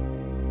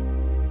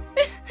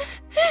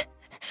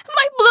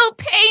 My blue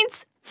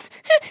paints!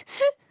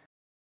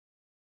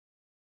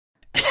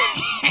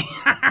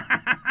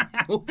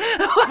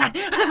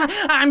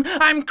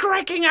 I'm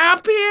cracking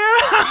up here.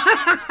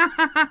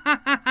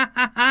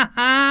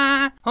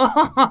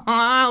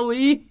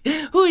 Oui.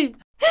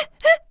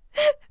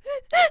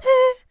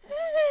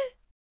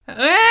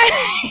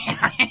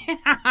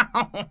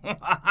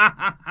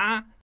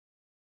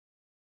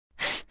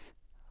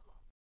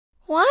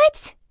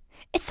 What?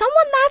 Is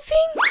someone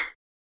laughing?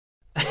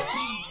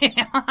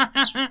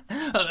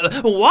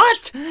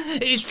 What?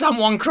 Is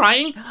someone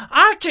crying?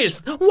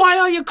 Artist, why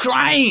are you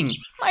crying?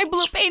 My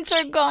blue paints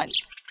are gone.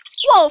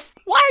 Wolf,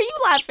 why are you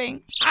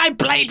laughing? I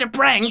played a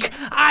prank.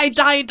 I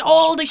dyed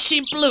all the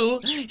sheep blue.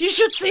 You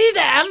should see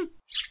them.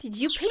 Did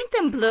you paint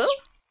them blue?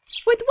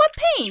 With what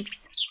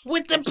paints?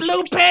 With the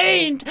blue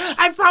paint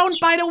I found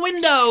by the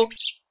window.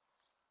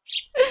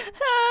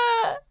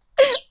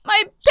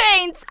 My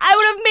paints! I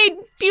would have made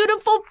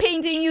beautiful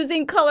painting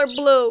using color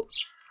blue.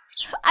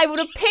 I would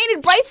have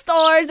painted bright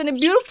stars and a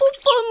beautiful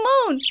full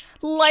moon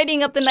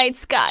lighting up the night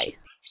sky.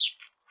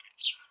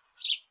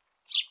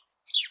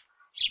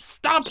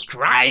 Stop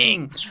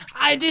crying!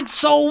 I did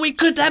so we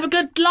could have a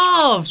good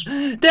laugh.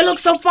 They look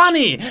so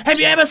funny. Have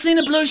you ever seen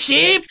a blue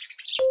sheep?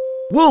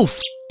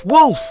 Wolf!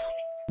 Wolf!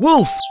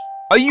 Wolf!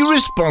 Are you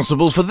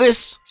responsible for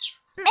this?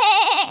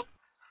 Meh.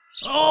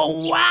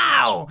 Oh,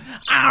 wow!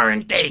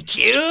 Aren't they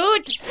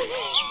cute?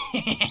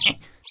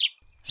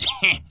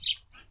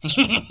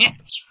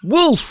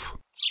 Wolf!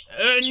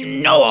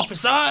 No,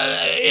 officer.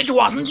 It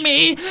wasn't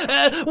me.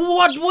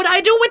 What would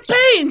I do with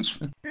paints?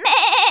 Meh.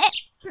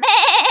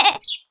 Meh.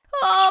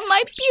 Oh,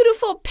 my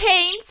beautiful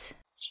paints.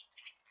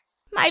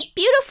 My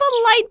beautiful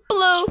light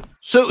blue.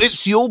 So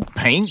it's your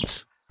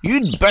paint?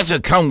 You'd better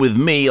come with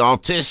me,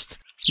 artist.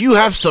 You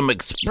have some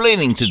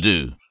explaining to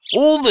do.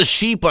 All the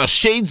sheep are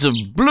shades of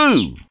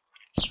blue.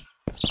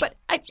 But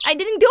I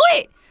didn't do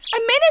it.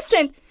 I'm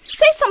innocent.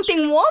 Say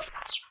something, Wolf.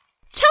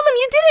 Tell them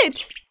you did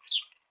it.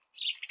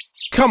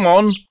 Come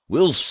on,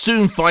 we'll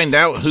soon find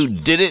out who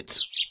did it.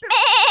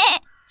 Meh.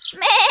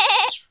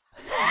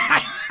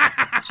 Meh.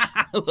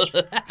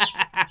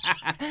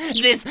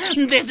 This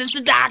is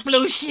the dark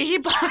blue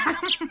sheep.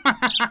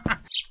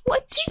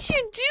 What did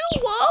you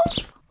do,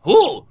 Wolf?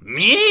 Who?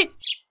 Me?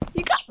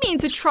 You got me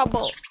into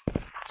trouble.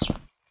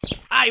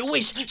 I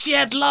wish she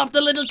had loved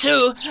a little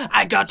too.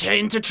 I got her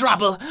into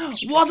trouble.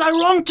 Was I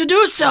wrong to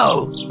do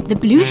so? The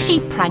blue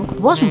sheep prank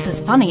wasn't as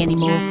funny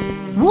anymore.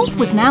 Wolf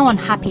was now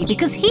unhappy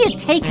because he had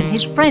taken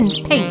his friend's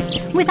paints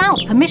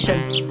without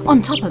permission.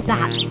 On top of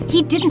that,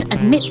 he didn't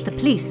admit to the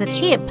police that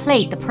he had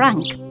played the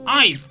prank.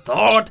 I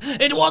thought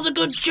it was a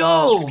good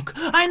joke.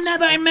 I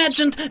never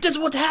imagined this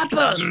would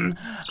happen.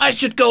 I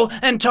should go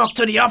and talk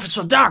to the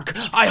officer Duck.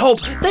 I hope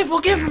they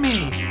forgive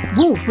me.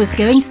 Wolf was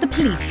going to the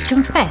police to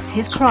confess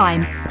his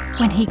crime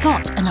when he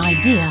got an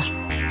idea.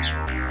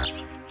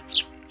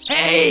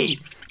 Hey,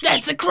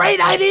 that's a great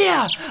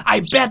idea.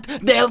 I bet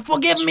they'll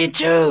forgive me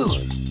too.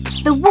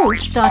 The wolf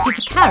started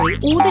to carry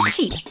all the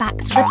sheep back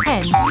to the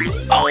pen.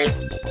 Oh,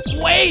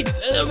 wait,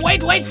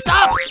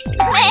 stop.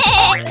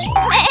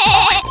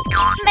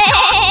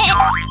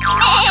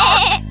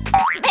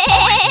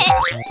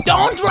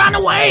 Don't run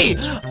away.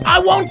 I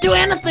won't do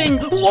anything.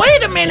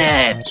 Wait a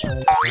minute.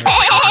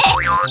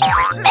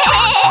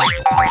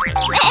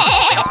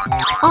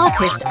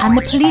 Artist and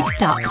the police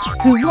duck,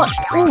 who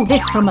watched all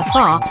this from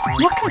afar,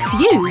 were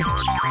confused.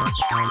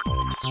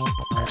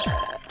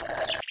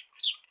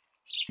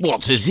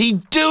 What is he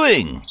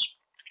doing?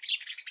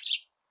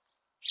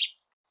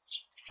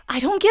 I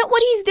don't get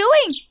what he's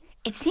doing.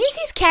 It seems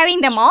he's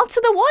carrying them all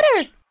to the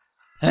water.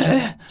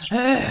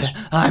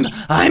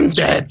 I'm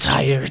dead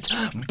tired.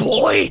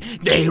 Boy,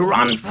 they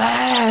run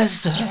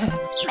fast.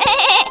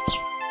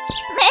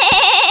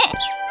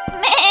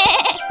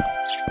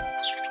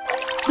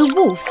 The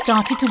wolf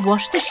started to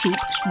wash the sheep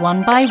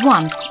one by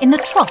one in the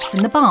troughs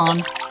in the barn.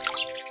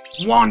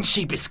 1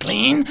 sheep is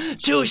clean,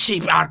 2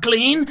 sheep are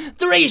clean,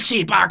 3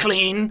 sheep are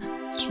clean.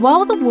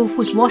 While the wolf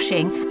was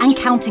washing and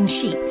counting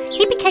sheep,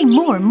 he became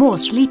more and more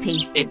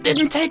sleepy. It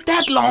didn't take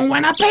that long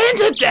when I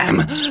painted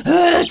them.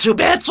 Too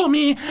bad for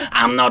me.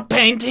 I'm not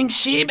painting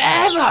sheep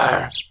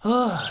ever.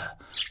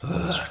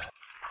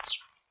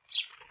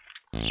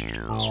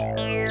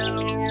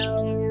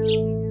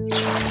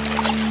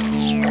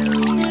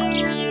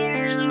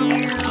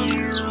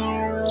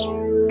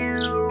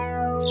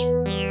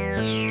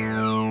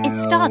 It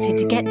started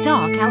to get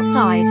dark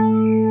outside.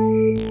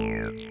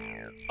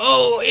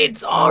 Oh,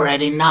 it's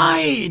already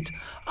night.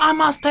 I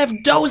must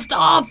have dozed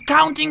off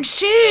counting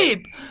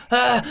sheep.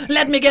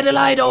 Let me get a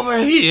light over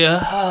here.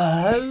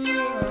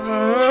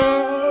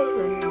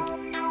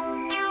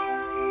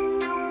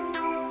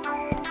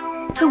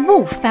 The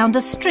wolf found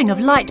a string of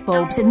light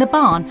bulbs in the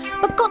barn,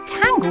 but got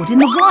tangled in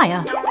the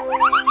wire.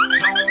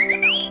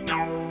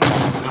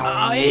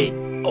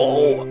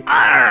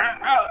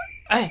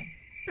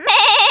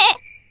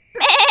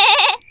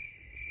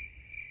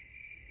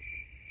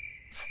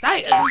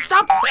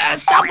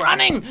 Stop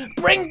running!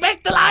 Bring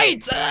back the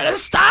lights!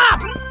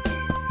 Stop!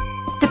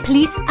 The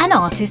police and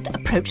artist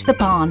approached the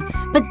barn,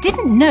 but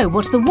didn't know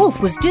what the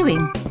wolf was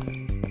doing.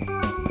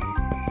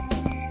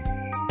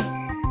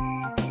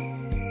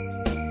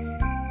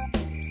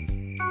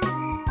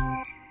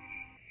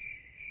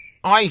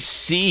 I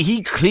see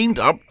he cleaned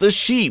up the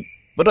sheep,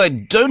 but I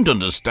don't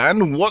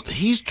understand what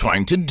he's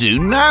trying to do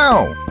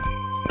now.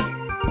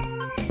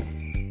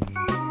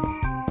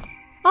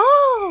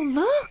 Oh,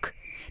 look!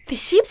 The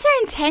sheep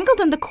are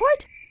entangled in the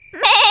cord.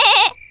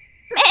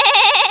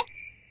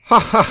 Ha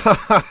ha ha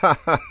ha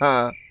ha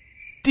ha!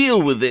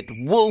 Deal with it,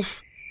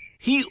 wolf.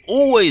 He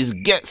always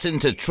gets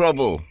into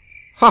trouble.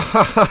 Ha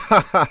ha ha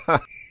ha ha ha!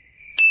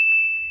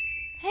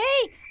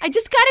 Hey, I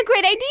just got a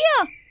great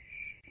idea.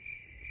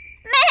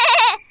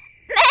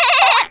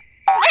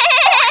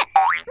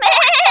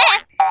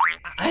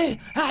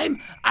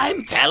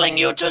 I'm telling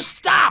you to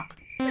stop.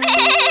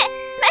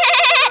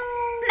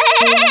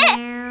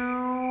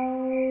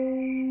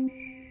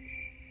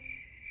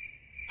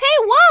 Hey,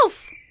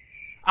 wolf!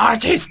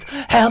 Artist,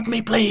 help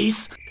me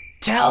please.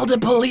 Tell the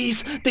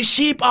police the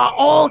sheep are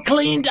all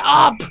cleaned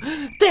up.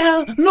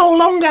 They'll no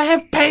longer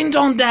have paint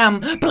on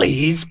them.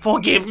 Please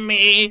forgive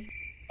me.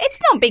 It's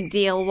no big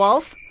deal,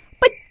 wolf.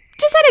 But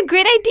just had a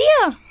great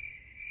idea.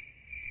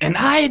 An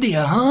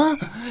idea, huh?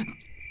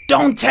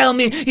 Don't tell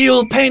me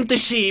you'll paint the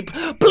sheep.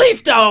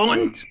 Please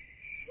don't.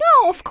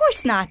 No, of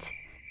course not.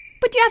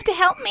 But you have to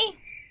help me.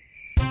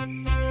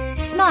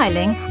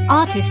 Smiling,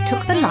 artist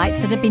took the lights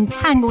that had been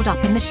tangled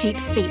up in the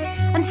sheep's feet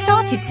and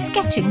started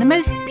sketching the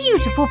most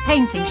beautiful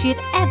painting she had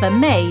ever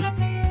made.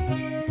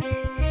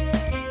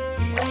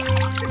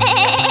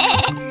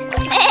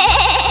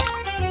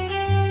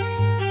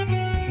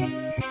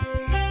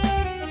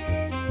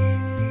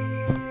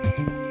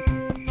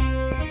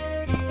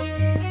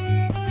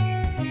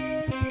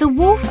 The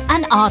wolf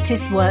and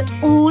artist worked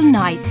all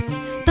night.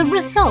 The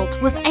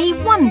result was a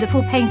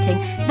wonderful painting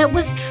that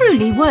was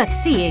truly worth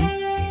seeing.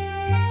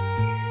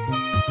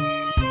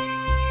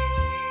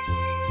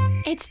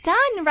 It's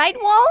done, right,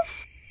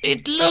 wolf?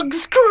 It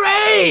looks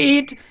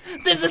great!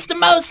 This is the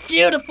most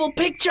beautiful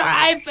picture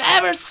I've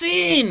ever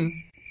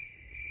seen!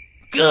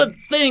 Good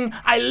thing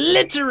I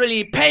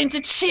literally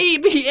painted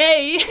sheep,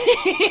 yay!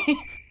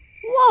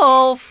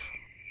 Wolf!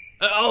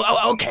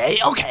 Okay,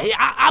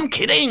 I'm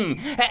kidding.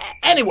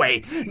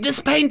 Anyway, this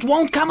paint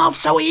won't come off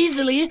so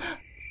easily.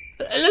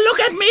 Look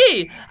at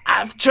me!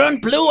 I've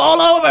turned blue all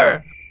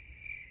over!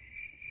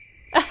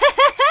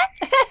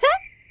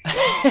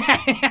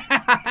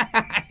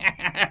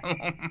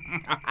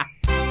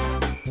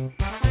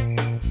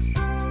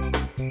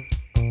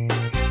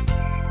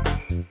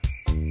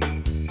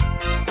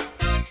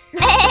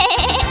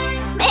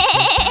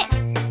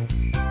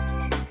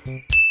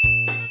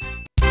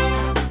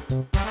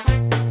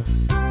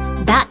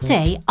 That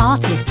day,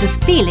 artist was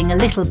feeling a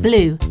little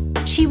blue.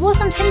 She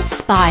wasn't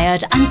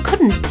inspired and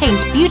couldn't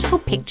paint beautiful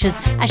pictures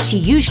as she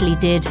usually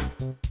did.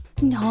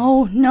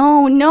 No.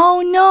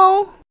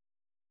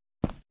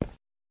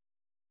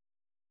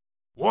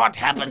 What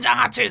happened,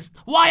 artist?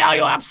 Why are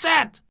you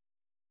upset?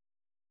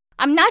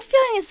 I'm not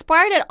feeling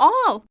inspired at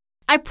all.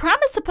 I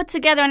promised to put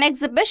together an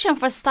exhibition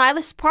for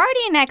Stylist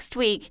Party next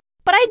week,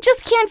 but I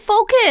just can't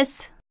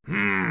focus.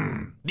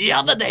 The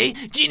other day,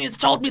 Genius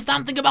told me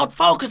something about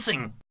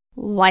focusing.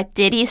 What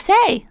did he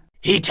say?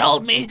 He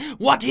told me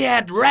what he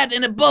had read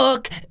in a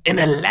book in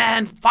a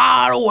land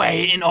far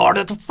away in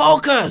order to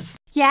focus.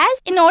 Yes,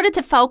 in order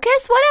to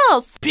focus? What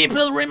else?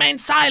 People remain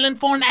silent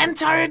for an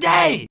entire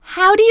day.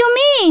 How do you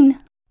mean?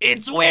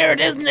 It's weird,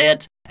 isn't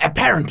it?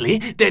 Apparently,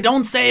 they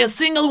don't say a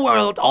single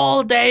word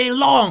all day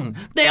long.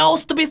 They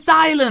have to be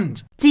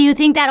silent. Do you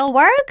think that'll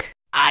work?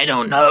 I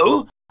don't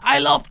know. I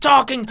love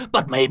talking,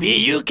 but maybe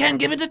you can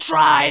give it a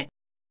try.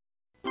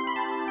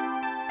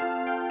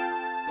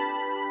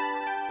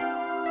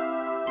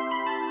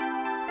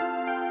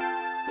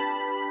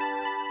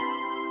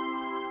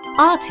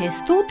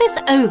 Artist thought this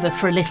over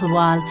for a little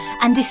while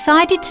and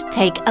decided to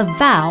take a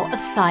vow of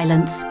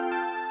silence.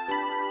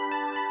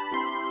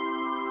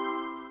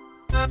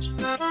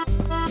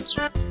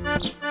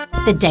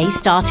 The day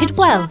started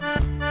well.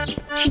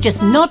 She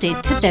just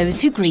nodded to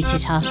those who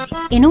greeted her.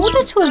 In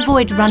order to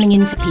avoid running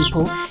into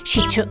people,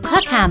 she took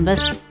her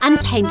canvas and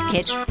paint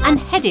kit and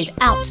headed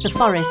out to the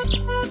forest.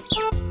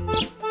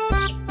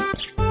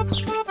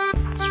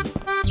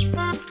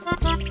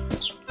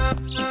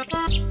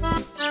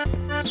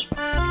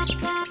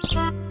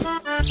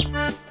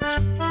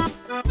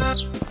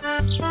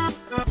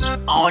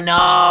 Oh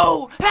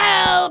no!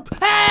 Help!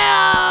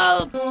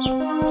 Help!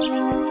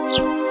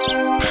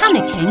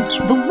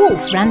 Panicking, the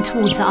wolf ran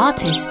towards the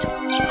artist.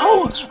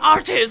 Oh,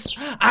 Artist!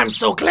 I'm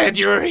so glad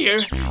you're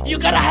here. You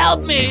gotta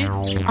help me.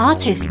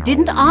 Artist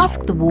didn't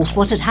ask the wolf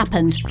what had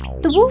happened.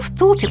 The wolf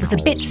thought it was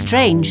a bit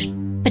strange,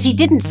 but he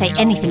didn't say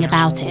anything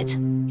about it.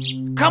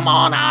 Come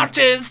on,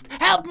 Artist!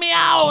 Help me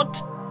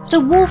out! The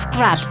wolf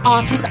grabbed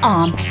Artist's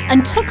arm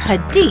and took her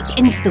deep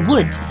into the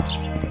woods.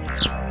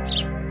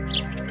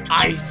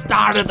 I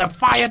started a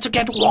fire to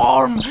get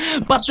warm,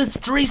 but this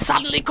tree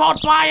suddenly caught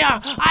fire.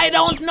 I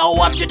don't know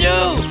what to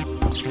do.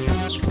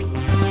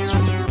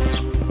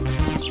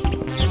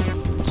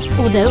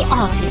 Although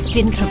Artist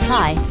didn't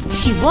reply,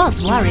 she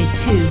was worried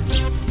too.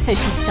 So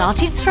she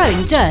started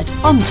throwing dirt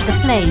onto the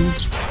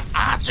flames.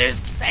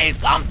 Artist, say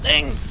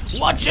something.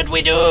 What should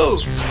we do?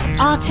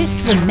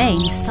 Artist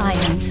remained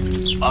silent.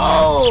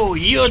 Oh,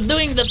 you're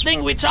doing the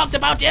thing we talked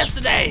about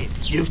yesterday.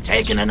 You've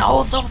taken an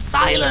oath of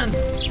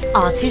silence.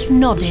 Artist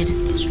nodded.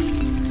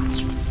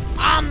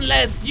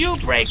 Unless you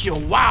break your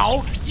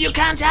vow, you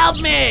can't help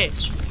me.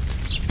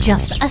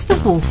 Just as the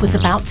wolf was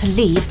about to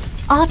leave,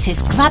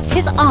 Artist grabbed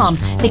his arm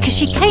because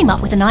she came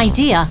up with an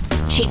idea.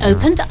 She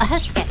opened her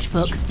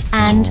sketchbook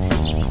and...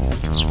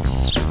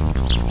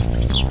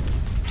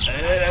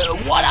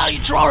 What are you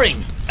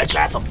drawing? A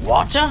glass of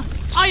water?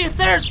 Are you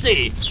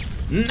thirsty?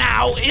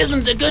 Now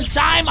isn't a good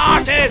time,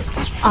 Artist!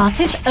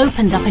 Artist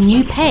opened up a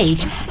new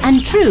page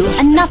and drew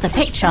another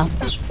picture.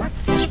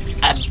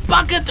 A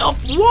bucket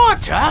of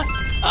water?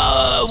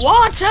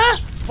 Water?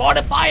 For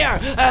the fire.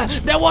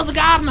 There was a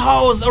garden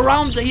hose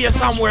around here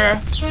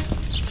somewhere.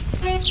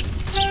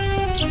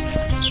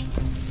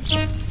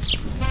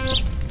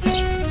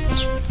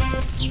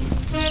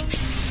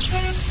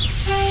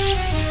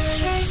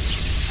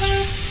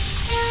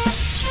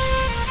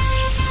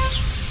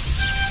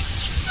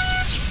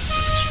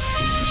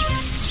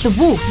 The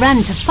wolf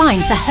ran to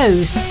find the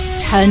hose,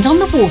 turned on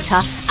the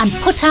water and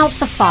put out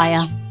the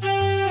fire.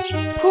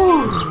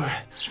 Whew.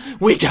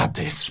 We got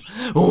this.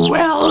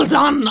 Well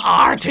done,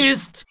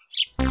 Artist!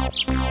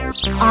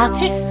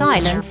 Artist's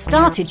silence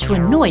started to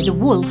annoy the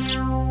wolf.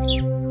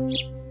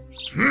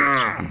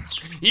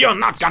 You're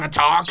not gonna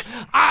talk.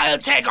 I'll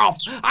take off.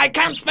 I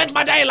can't spend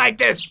my day like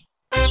this.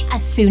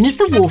 As soon as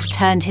the wolf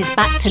turned his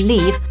back to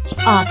leave,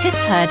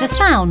 Artist heard a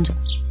sound.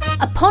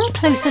 Upon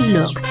closer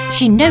look,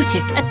 she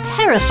noticed a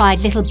terrified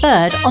little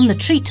bird on the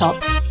treetop.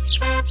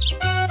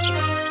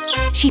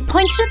 She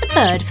pointed at the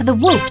bird for the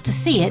wolf to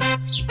see it.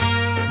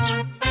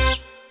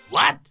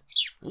 What?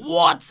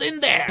 What's in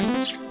there?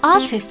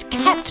 Artist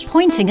kept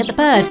pointing at the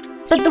bird,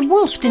 but the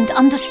wolf didn't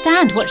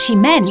understand what she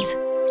meant.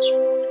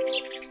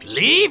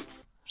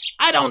 Leaves?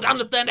 I don't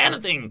understand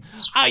anything.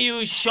 Are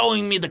you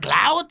showing me the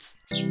clouds?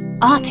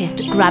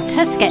 Artist grabbed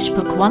her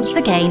sketchbook once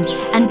again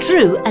and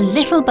drew a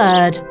little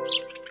bird.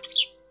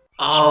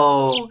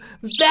 Oh,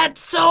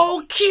 that's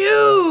so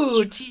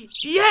cute!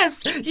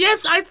 Yes,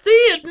 I see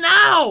it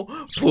now!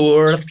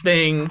 Poor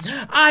thing.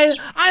 I'll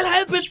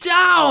help it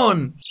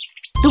down.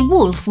 The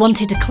wolf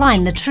wanted to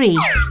climb the tree.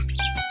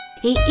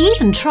 He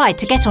even tried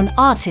to get on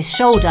Artist's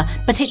shoulder,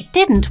 but it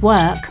didn't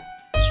work.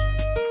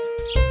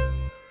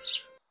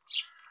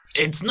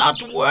 It's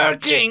not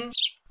working.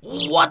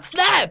 What's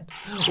that?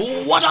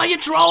 What are you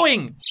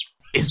drawing?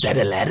 Is that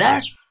a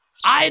ladder?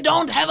 I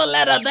don't have a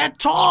ladder that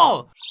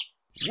tall.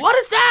 What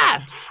is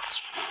that?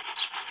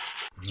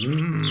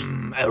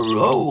 A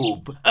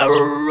rope. A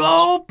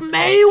rope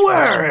may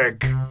work.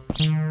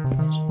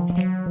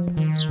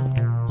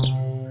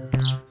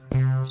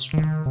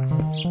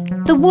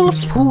 The wolf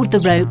pulled the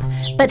rope,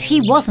 but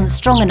he wasn't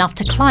strong enough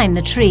to climb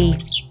the tree.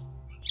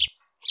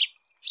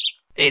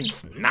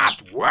 It's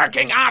not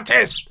working,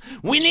 Artist.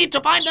 We need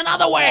to find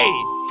another way.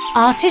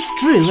 Artist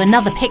drew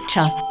another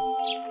picture.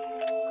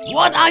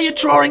 What are you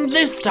drawing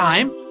this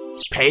time?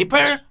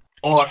 Paper?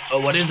 Or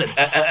what is it?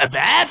 A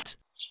bat?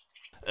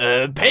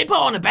 Paper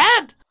on a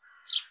bat?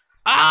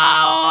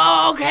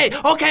 Oh,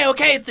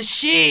 okay, it's a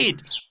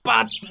sheet.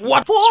 But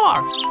what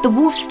for? The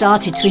wolf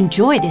started to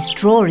enjoy this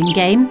drawing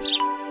game.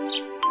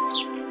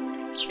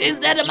 Is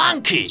that a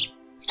monkey?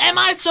 Am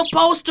I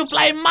supposed to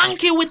play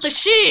monkey with the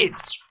sheet?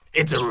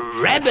 It's a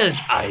rabbit,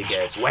 I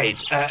guess.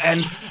 Wait,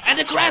 and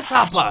a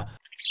grasshopper.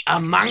 A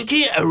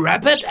monkey, a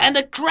rabbit, and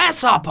a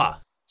grasshopper.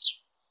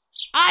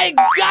 I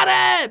got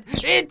it!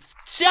 It's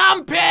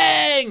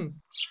jumping!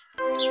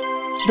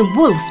 The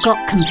wolf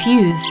got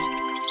confused.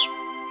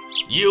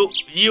 You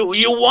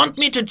want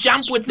me to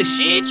jump with the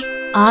sheet?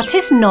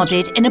 Artist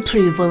nodded in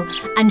approval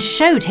and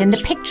showed him the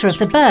picture of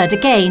the bird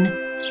again.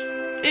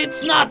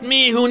 It's not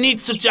me who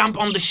needs to jump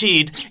on the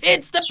sheet.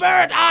 It's the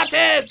bird,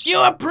 Artist! You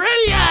are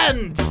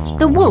brilliant!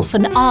 The wolf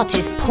and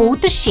Artist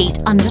pulled the sheet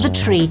under the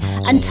tree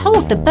and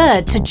told the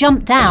bird to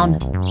jump down.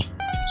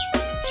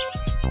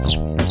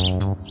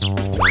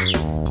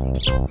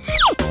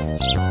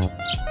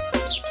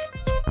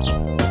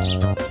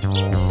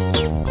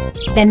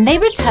 Then they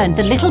returned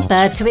the little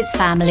bird to its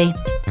family.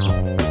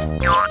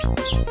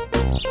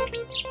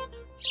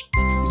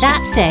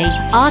 That day,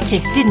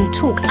 Artist didn't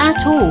talk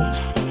at all.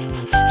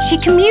 She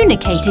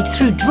communicated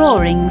through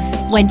drawings.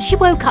 When she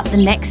woke up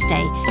the next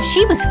day,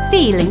 she was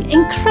feeling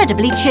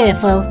incredibly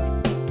cheerful.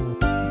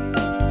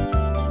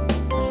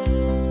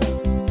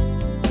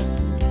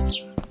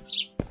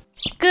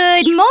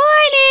 Good morning!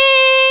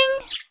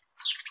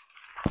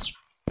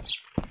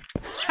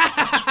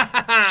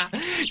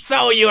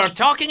 So you're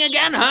talking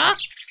again, huh?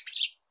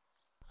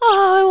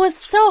 Oh, it was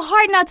so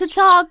hard not to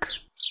talk.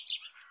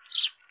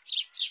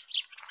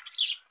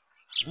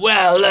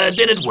 Well,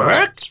 did it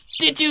work?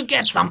 Did you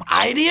get some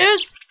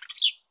ideas?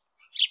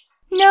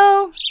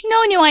 No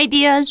new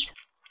ideas.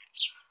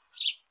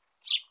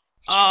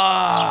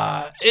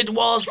 It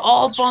was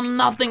all for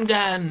nothing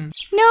then.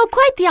 No,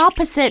 quite the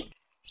opposite.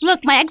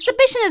 Look, my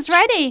exhibition is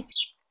ready.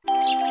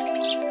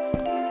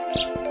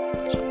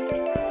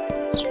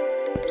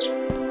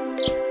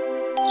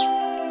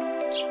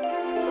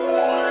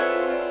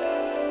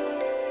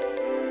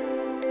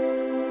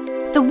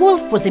 The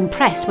wolf was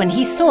impressed when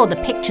he saw the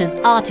pictures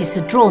Artist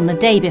had drawn the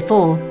day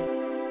before.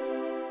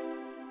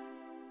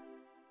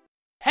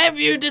 Have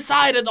you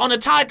decided on a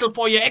title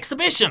for your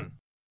exhibition?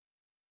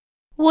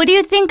 What do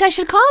you think I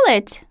should call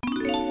it?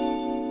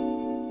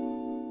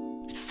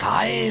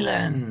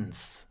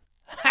 Silence.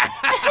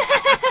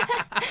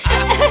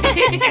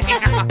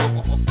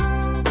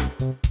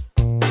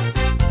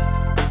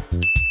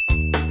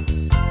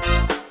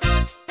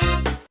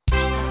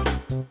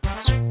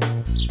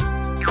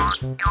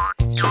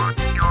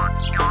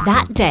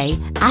 That day,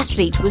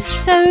 Athlete was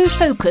so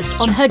focused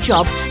on her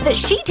job that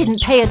she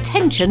didn't pay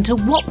attention to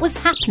what was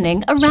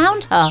happening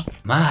around her.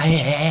 My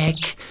egg.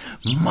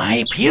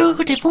 My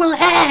beautiful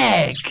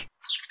egg.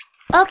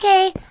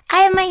 Okay, I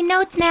have my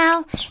notes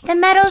now. The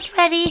medal's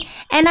ready,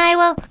 and I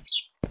will...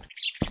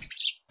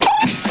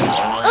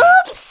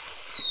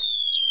 Oops!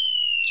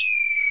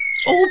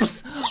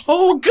 Oops!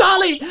 Oh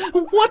golly!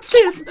 What's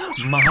this?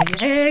 My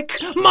egg!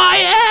 My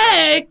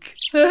egg!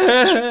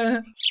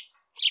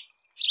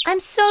 I'm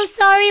so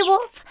sorry,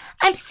 Wolf.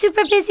 I'm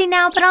super busy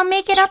now, but I'll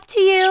make it up to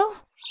you.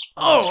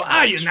 Oh,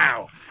 are you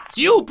now?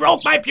 You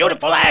broke my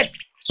beautiful egg!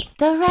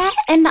 The rat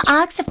and the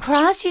ox have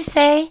crossed, you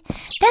say?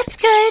 That's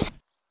good.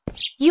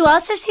 You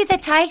also see the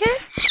tiger?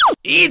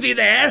 Easy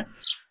there!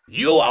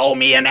 You owe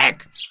me an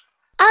egg!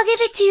 I'll give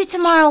it to you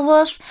tomorrow,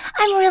 Wolf.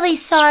 I'm really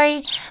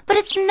sorry, but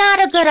it's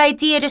not a good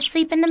idea to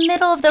sleep in the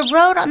middle of the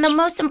road on the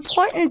most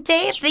important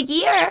day of the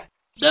year.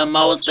 The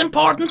most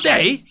important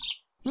day?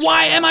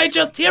 Why am I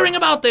just hearing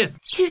about this?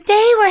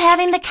 Today we're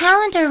having the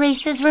calendar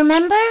races,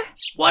 remember?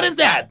 What is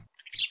that?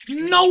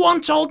 No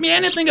one told me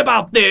anything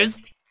about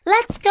this.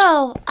 Let's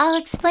go. I'll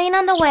explain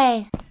on the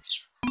way.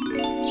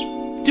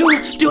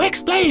 Do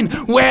explain.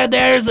 Where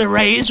there's a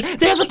race,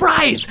 there's a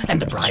prize,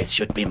 and the prize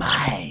should be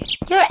mine.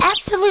 You're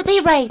absolutely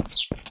right.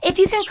 If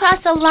you can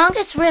cross the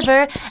longest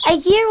river, a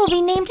year will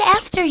be named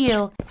after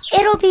you.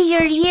 It'll be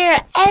your year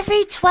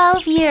every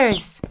 12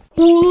 years.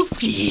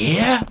 Wolf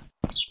year?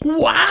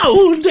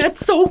 Wow,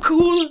 that's so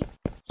cool.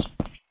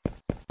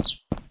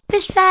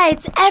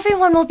 Besides,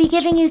 everyone will be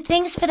giving you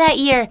things for that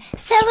year,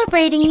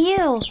 celebrating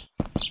you.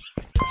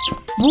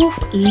 Wolf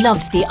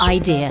loved the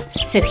idea,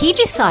 so he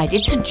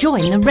decided to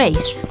join the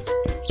race.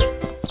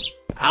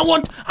 I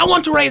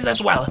want to race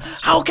as well.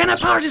 How can I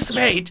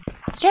participate?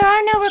 There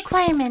are no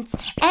requirements.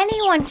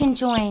 Anyone can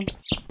join.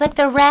 But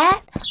the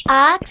rat,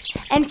 ox,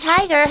 and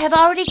tiger have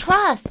already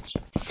crossed.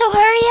 So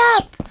hurry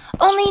up.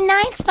 Only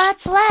 9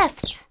 spots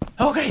left.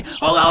 Okay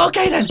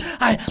then.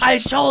 I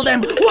show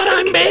them what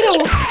I'm made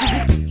of.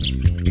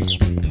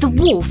 The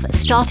wolf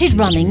started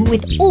running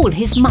with all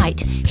his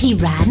might. He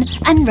ran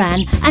and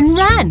ran and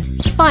ran.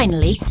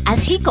 Finally,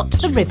 as he got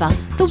to the river,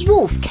 the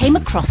wolf came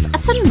across a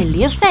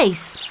familiar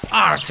face.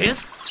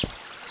 Artist?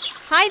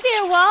 Hi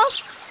there,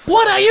 Wolf.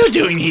 What are you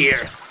doing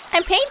here?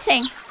 I'm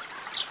painting.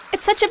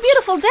 It's such a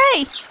beautiful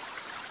day.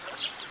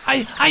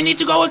 I need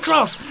to go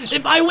across.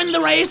 If I win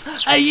the race,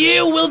 a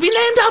year will be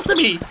named after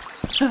me.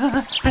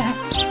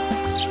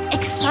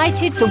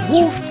 Excited, the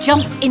wolf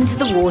jumped into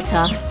the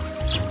water.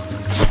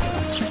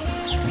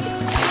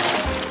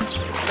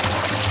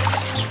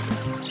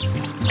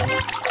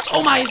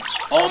 Oh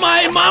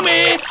my,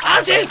 mommy!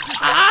 Artist!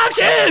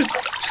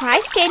 Try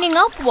standing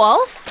up,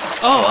 Wolf.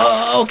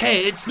 Oh,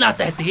 okay, it's not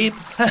that deep.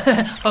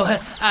 Oh,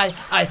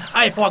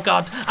 I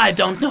forgot. I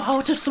don't know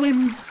how to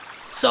swim.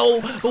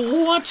 So,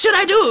 what should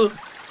I do?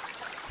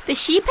 The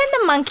sheep and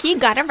the monkey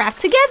gotta rap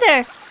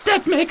together.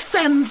 That makes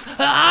sense.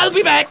 I'll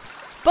be back.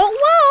 But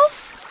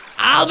Wolf!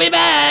 I'll be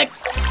back.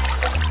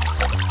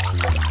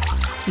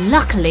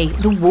 Luckily,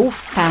 the wolf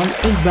found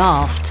a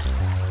raft.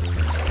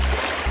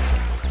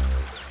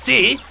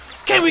 See?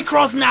 Can we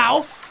cross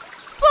now?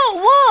 But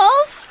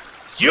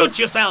Wolf! Shoot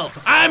yourself.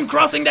 I'm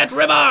crossing that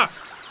river.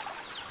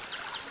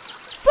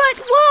 But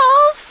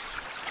Wolf!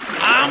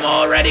 I'm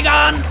already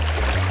gone.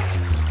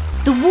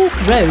 The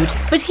wolf rowed,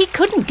 but he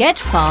couldn't get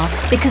far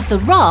because the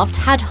raft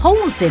had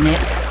holes in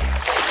it.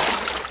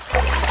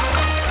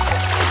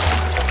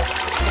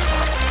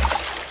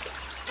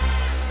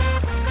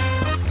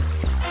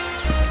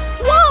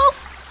 Wolf!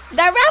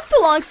 That raft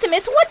belongs to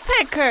Miss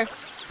Woodpecker.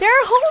 There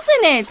are holes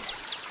in it.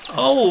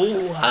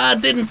 Oh, I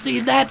didn't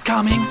see that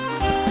coming.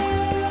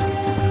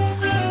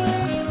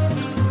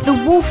 The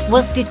wolf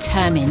was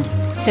determined,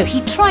 so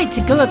he tried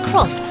to go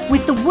across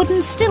with the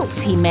wooden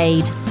stilts he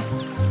made.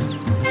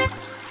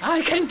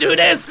 I can do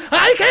this!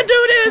 I can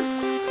do this!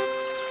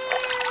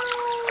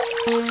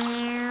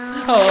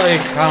 I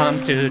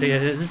can't do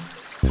this.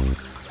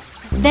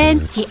 Then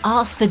he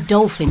asked the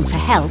dolphin for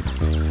help.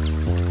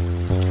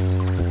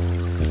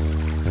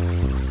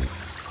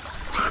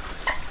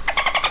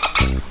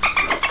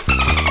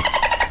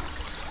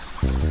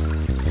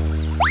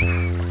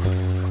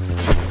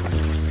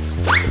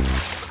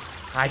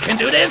 I can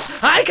do this!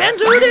 I can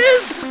do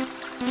this!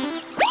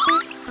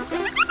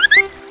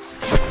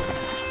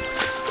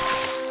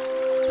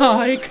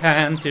 I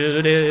can't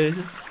do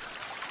this.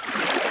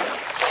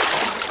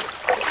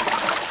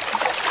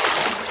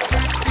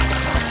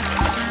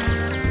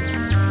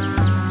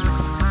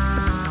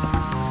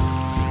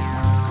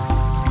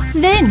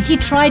 Then he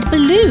tried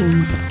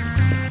balloons.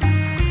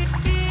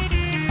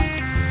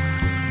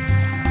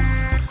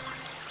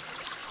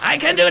 I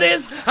can do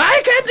this!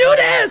 I can do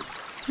this!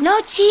 No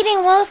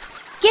cheating, Wolf.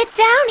 Get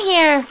down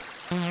here.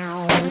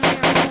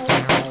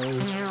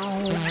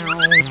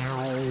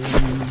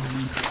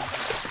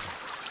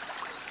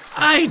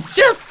 I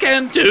just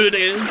can't do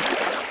this.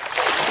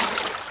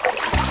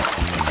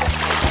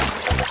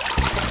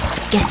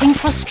 Getting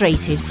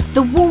frustrated,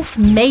 the wolf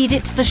made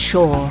it to the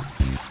shore.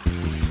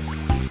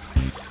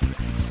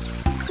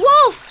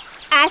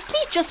 Wolf!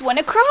 Athlete just went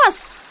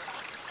across.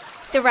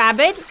 The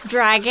rabbit,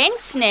 dragon,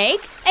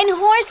 snake, and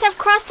horse have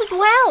crossed as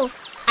well.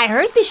 I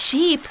heard the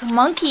sheep,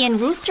 monkey, and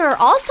rooster are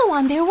also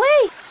on their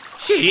way.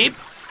 Sheep?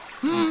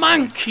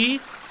 Monkey?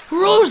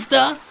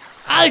 Rooster?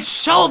 I'll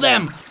show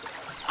them!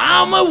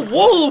 I'm a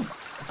wolf!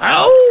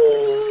 Oh!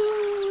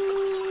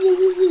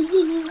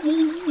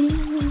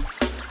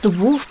 The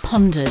wolf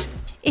pondered.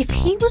 If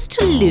he was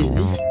to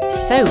lose,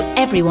 so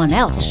everyone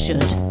else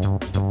should.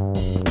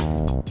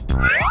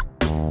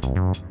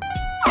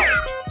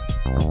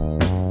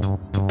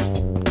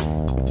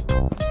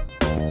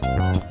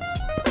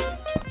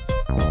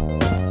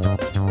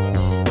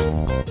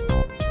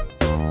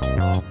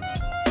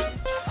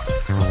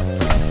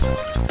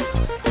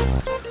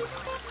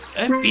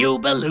 A few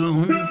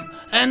balloons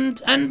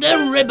and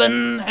a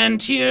ribbon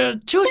and here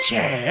 2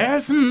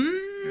 chairs.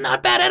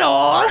 Not bad at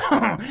all.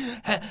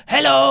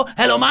 Hello,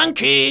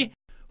 monkey.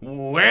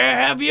 Where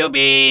have you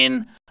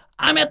been?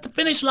 I'm at the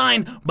finish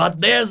line,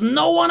 but there's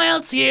no one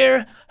else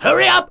here.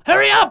 Hurry up,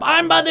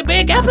 I'm by the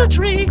big apple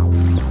tree.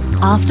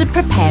 After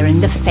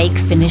preparing the fake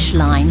finish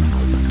line,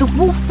 the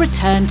wolf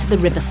returned to the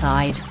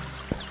riverside.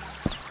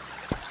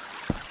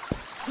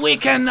 We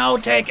can now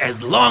take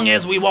as long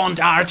as we want,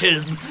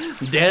 artist.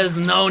 There's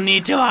no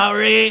need to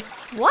hurry.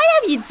 What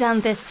have you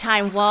done this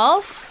time,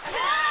 Wolf?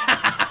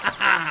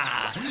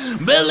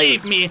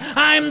 Believe me,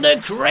 I'm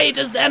the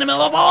greatest animal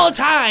of all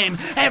time.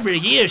 Every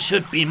year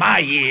should be my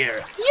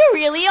year. You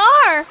really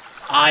are.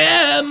 I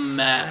am,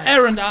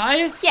 aren't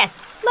I? Yes,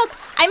 look,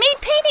 I made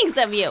paintings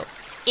of you.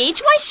 Each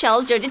one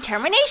shows your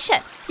determination.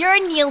 You're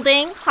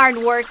unyielding,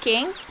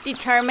 hardworking,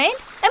 determined,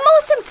 and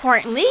most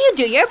importantly, you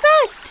do your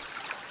best.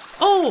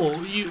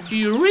 Oh,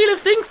 you really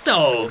think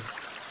so?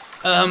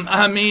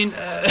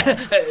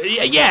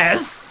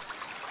 Yes.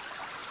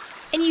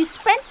 And you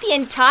spent the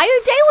entire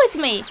day with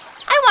me.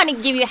 I want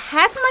to give you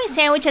half my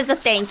sandwich as a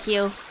thank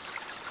you.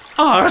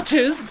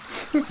 Artist,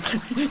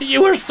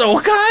 you are so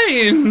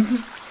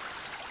kind.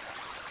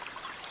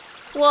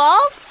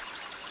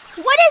 Wolf,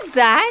 what is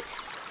that?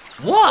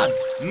 What?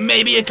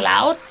 Maybe a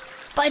cloud?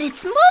 But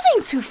it's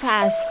moving too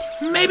fast.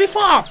 Maybe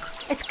fog?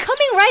 It's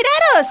coming right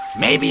at us.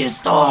 Maybe a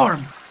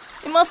storm?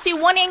 It must be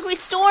one angry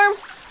storm.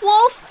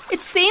 Wolf, it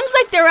seems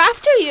like they're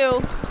after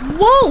you.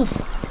 Wolf,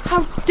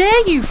 how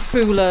dare you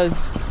fool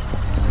us?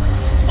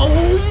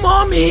 Oh,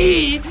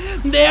 Mommy!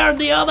 They're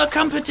the other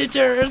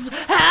competitors!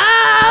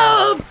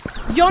 Help!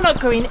 You're not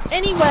going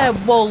anywhere,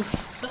 Wolf.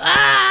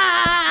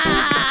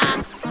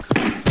 Ah!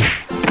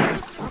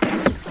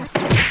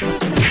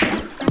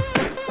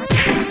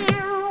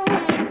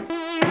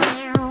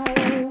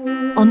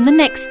 On the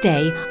next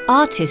day,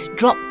 Artist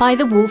dropped by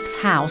the wolf's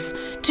house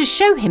to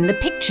show him the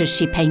pictures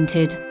she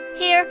painted.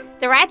 Here,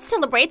 The rat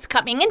celebrates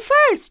coming in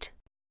first.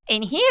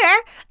 In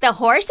here, the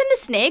horse and the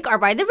snake are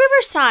by the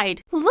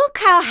riverside. Look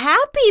how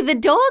happy the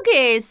dog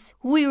is.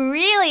 We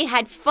really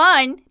had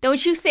fun,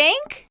 don't you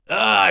think?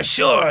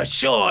 Sure.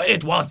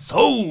 It was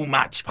so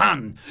much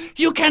fun.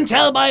 You can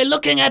tell by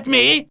looking at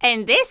me.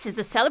 And this is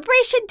the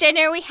celebration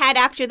dinner we had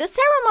after the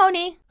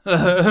ceremony.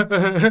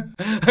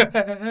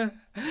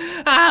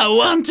 I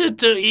wanted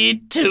to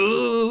eat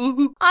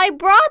too. I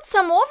brought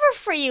some over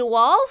for you,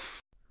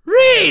 Wolf.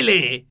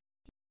 Really?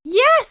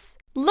 Yes,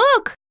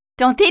 look.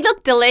 Don't they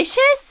look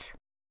delicious?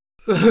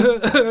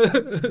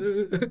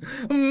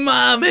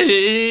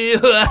 Mommy!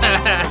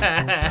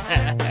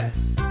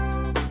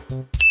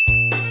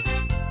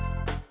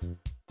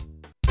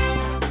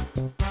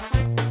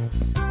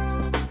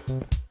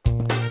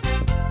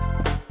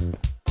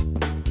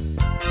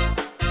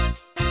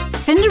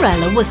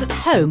 Cinderella was at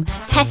home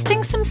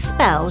testing some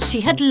spells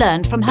she had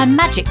learned from her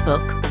magic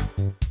book.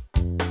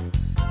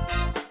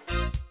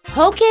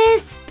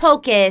 Hocus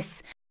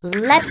pocus,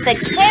 let the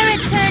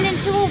carrot turn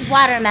into a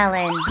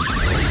watermelon.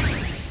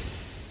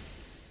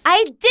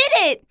 I did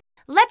it!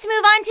 Let's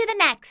move on to the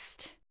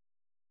next.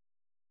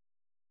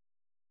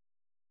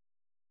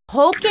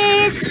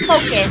 Hocus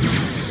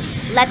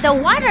pocus, let the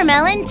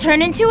watermelon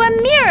turn into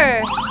a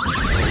mirror.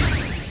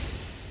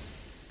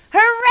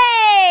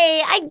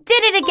 Hooray! I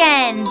did it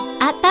again!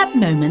 At that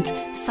moment,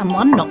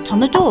 someone knocked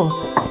on the door.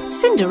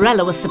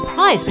 Cinderella was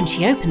surprised when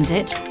she opened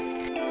it.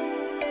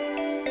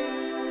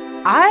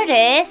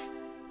 Artist,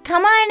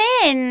 come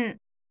on in.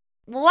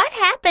 What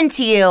happened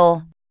to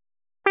you?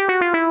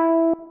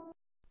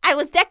 I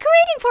was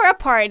decorating for a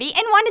party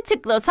and wanted to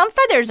glue some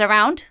feathers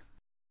around.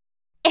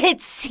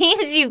 It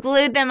seems you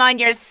glued them on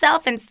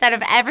yourself instead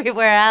of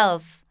everywhere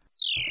else.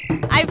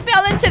 I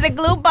fell into the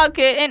glue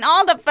bucket and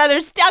all the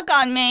feathers stuck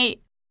on me.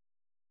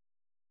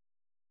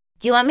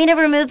 Do you want me to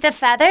remove the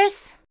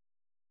feathers?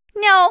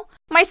 No,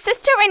 my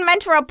sister and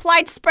mentor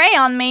applied spray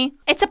on me.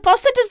 It's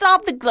supposed to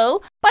dissolve the glue,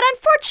 but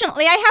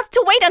unfortunately I have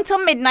to wait until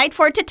midnight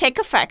for it to take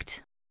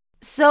effect.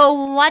 So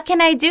what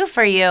can I do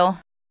for you?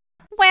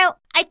 Well,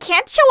 I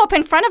can't show up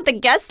in front of the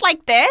guests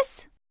like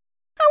this.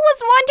 I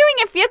was wondering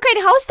if you could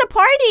host the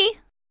party.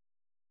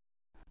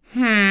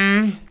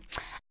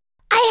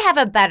 I have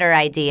a better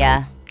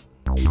idea.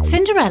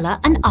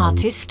 Cinderella and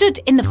Artist stood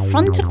in the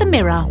front of the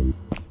mirror.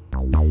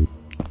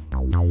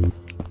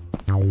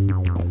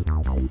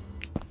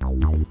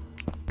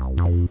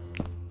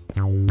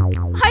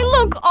 I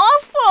look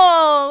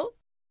awful!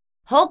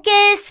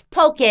 Hocus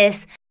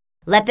pocus,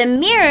 let the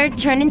mirror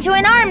turn into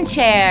an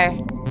armchair.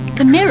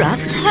 The mirror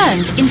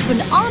turned into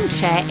an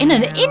armchair in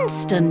an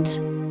instant.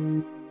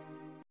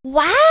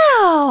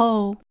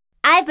 Wow!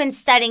 I've been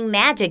studying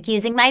magic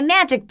using my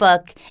magic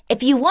book.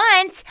 If you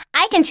want,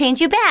 I can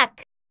change you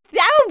back.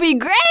 That would be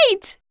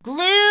great!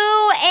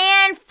 Glue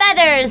and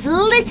feathers,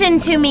 listen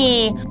to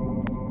me.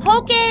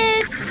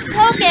 Hocus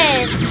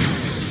pocus.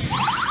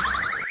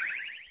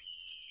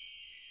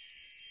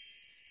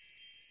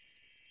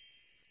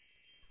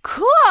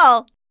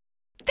 Cool!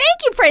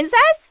 Thank you,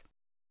 Princess!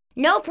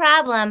 No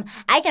problem.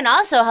 I can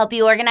also help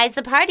you organize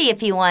the party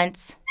if you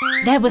want.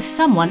 There was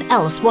someone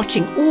else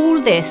watching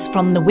all this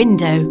from the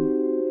window.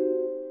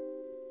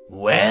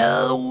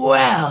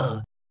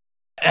 Well.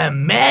 A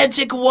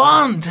magic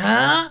wand,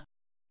 huh?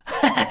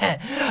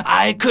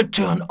 I could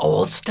turn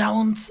all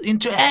stones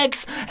into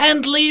eggs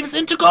and leaves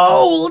into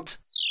gold.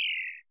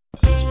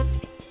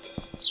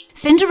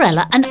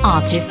 Cinderella and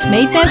Artist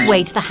made their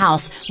way to the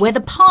house where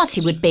the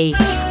party would be,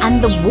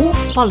 and the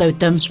wolf followed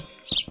them.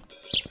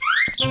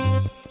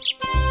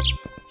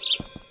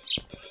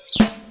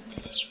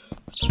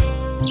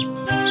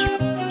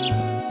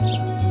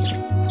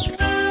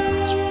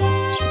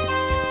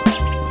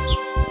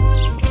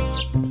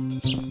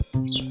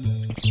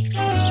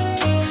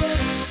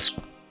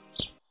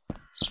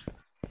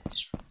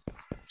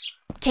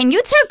 Can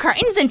you turn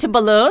curtains into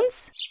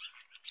balloons?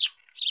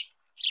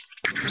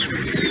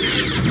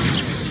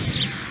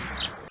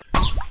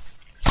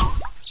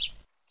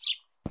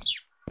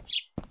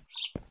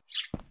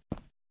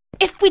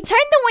 If we turn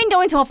the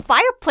window into a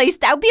fireplace,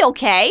 that would be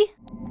okay.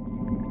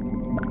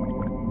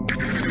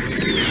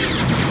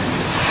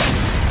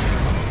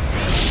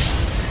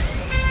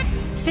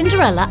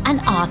 Cinderella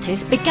and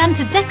Artist began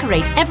to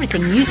decorate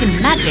everything using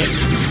magic.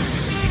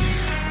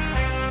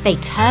 They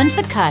turned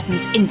the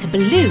curtains into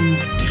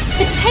balloons,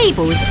 the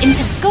tables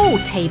into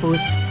gold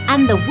tables,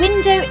 and the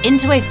window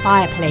into a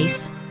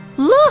fireplace.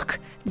 Look!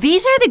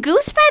 These are the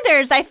goose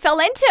feathers I fell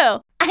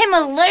into. I'm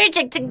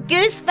allergic to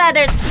goose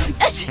feathers.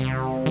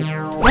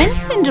 When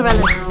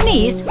Cinderella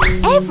sneezed,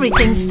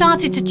 everything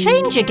started to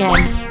change again.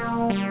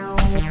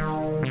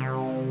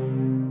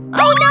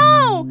 Oh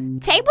no!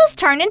 Tables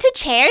turn into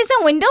chairs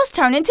and windows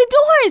turn into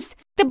doors.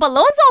 The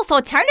balloons also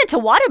turn into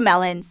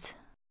watermelons.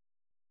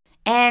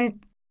 And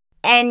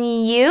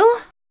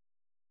you?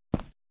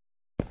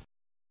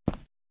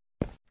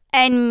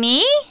 And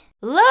me?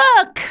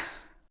 Look!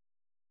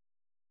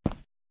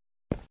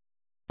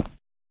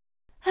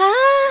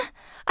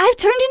 I've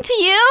turned into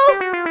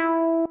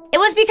you? It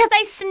was because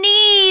I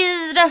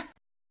sneezed.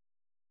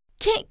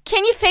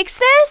 Can you fix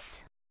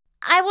this?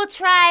 I will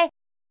try.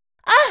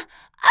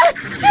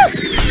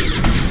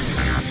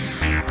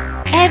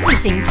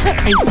 Everything took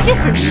a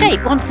different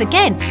shape once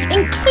again,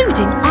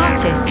 including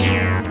Artist.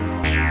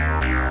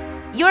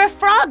 You're a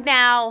frog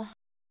now.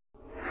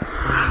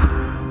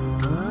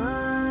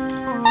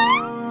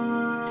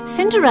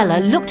 Cinderella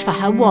looked for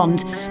her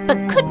wand, but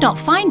could not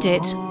find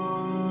it.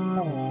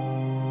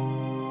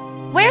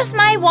 Where's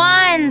my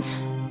wand?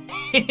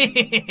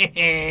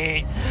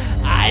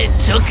 I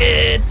took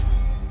it.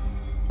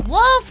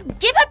 Wolf,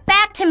 give it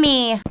back to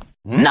me.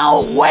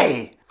 No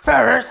way.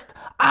 First,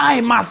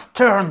 I must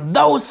turn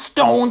those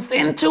stones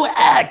into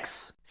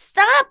eggs.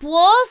 Stop,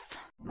 Wolf.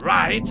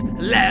 Right,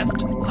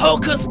 left,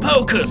 hocus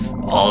pocus.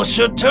 All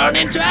should turn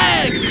into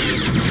eggs.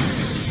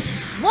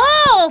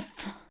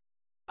 Wolf!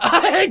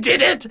 I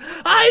did it!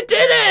 I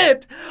did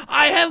it!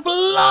 I have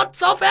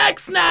lots of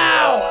eggs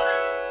now!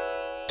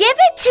 Give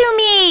it to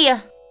me!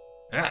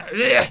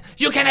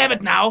 You can have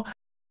it now.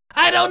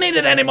 I don't need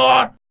it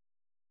anymore.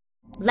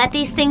 Let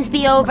these things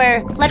be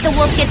over. Let the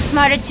wolf get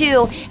smarter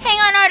too. Hang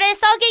on,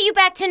 Artist. I'll get you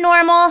back to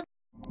normal.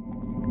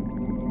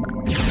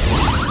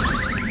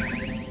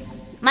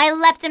 My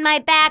left and my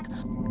back.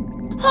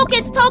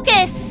 Hocus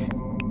pocus!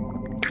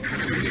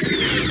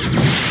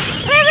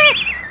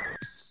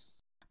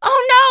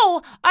 Oh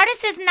no!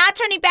 Artist is not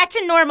turning back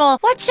to normal.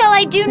 What shall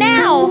I do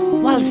now?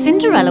 While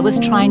Cinderella was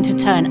trying to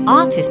turn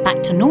Artist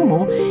back to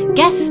normal,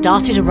 guests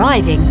started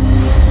arriving.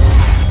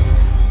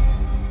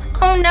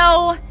 Oh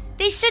no!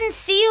 They shouldn't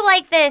see you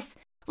like this.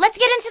 Let's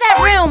get into that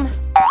room.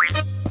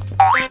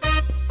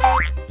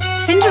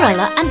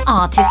 Cinderella and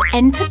Artist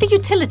entered the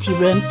utility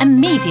room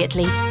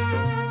immediately.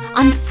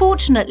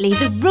 Unfortunately,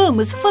 the room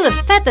was full of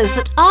feathers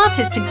that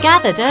Artist had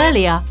gathered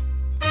earlier.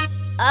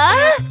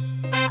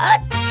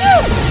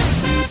 Achoo!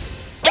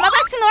 Am I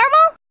back to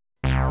normal?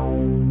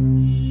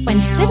 When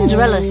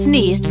Cinderella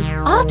sneezed,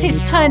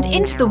 Artist turned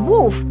into the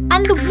wolf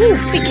and the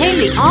wolf became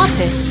the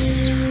Artist.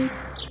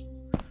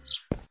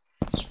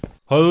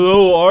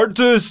 Hello,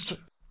 Artist.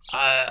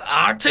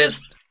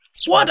 Artist?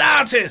 What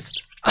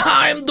artist?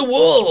 I'm the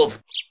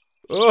wolf.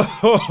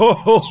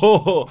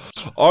 Oh,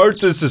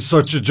 Artist is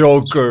such a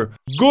joker.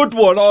 Good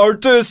one,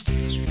 Artist.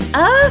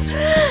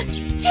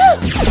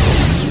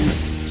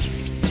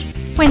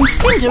 When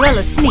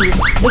Cinderella sneezed,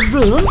 the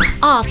room,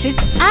 Artist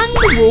and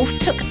the wolf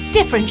took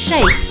different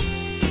shapes.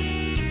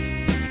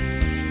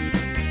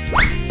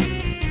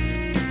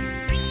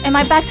 Am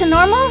I back to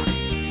normal?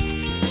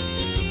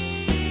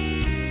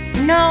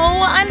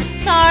 No, I'm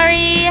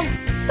sorry.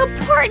 The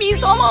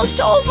party's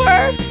almost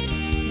over.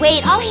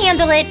 Wait, I'll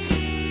handle it.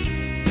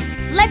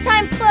 Let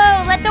time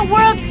flow. Let the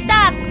world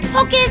stop.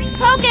 Hocus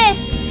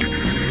pocus.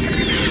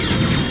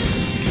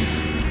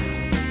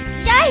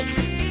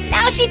 Yikes!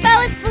 Now she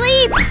fell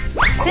asleep.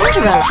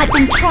 Cinderella had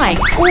been trying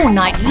all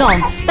night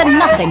long, but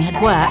nothing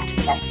had worked.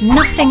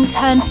 Nothing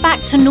turned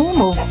back to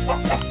normal.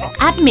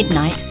 At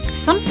midnight,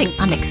 something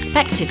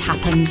unexpected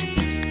happened.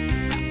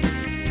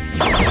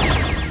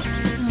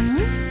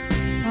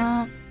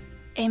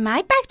 Am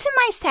I back to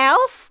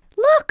myself?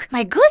 Look,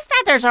 my goose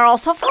feathers are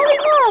also falling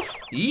off.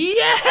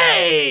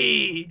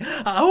 Yay!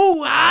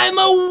 Oh, I'm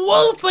a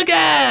wolf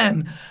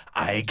again.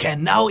 I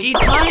can now eat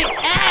my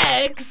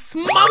eggs,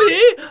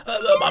 Mommy!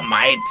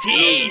 My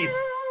teeth!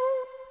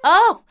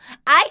 Oh,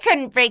 I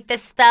couldn't break the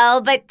spell,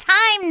 but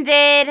time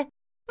did.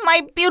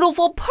 My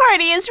beautiful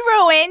party is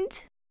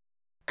ruined.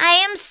 I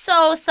am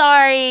so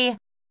sorry.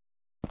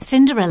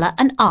 Cinderella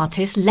and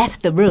Artist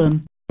left the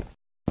room.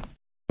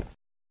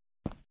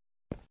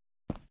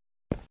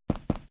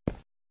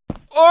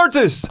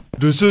 Artist,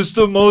 this is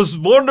the most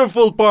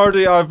wonderful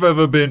party I've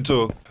ever been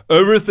to.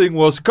 Everything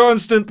was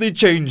constantly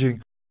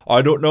changing.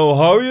 I don't know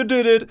how you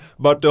did it,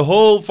 but the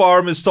whole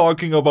farm is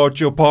talking about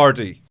your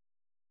party.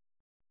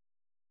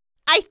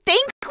 I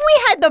think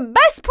we had the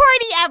best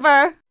party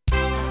ever.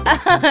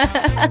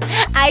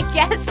 I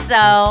guess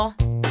so.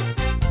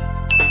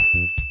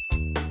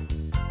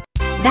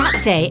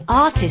 That day,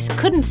 Artist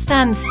couldn't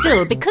stand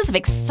still because of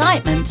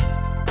excitement.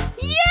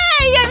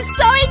 Yay! I'm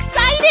so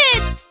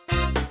excited!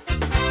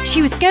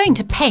 She was going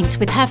to paint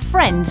with her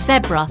friend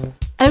Zebra,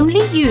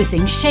 only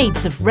using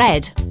shades of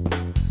red.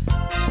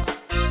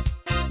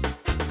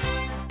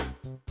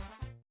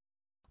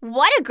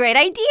 What a great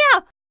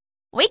idea!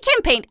 We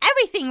can paint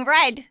everything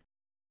red.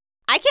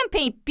 I can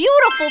paint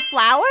beautiful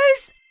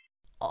flowers,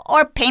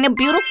 or paint a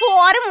beautiful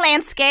autumn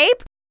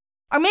landscape,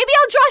 or maybe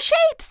I'll draw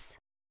shapes.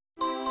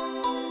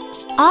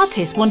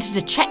 Artist wanted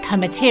to check her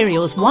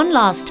materials one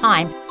last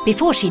time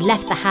before she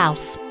left the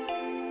house.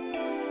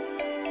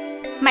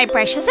 My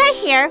brushes are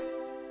here.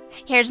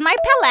 Here's my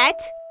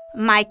palette.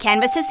 My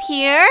canvas is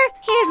here.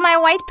 Here's my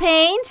white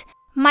paint.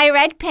 My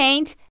red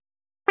paint.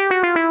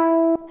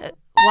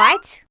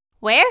 What?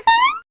 Where?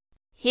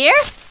 Here?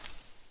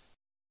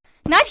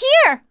 Not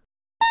here!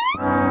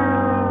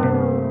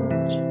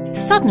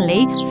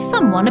 Suddenly,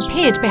 someone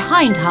appeared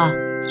behind her.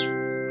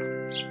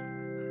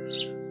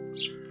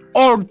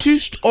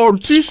 Artist!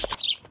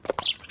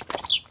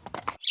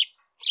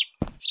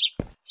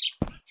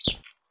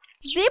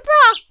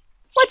 Zebra!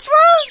 What's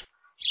wrong?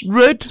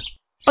 Red?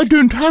 I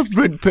don't have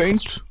red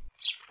paint.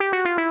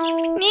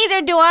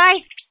 Neither do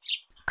I.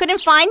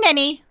 Couldn't find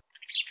any.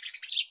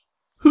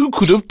 Who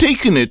could have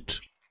taken it?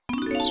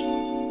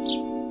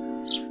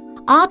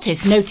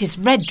 Artist noticed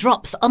red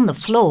drops on the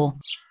floor.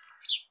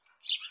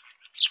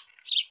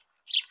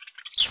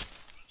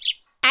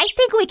 I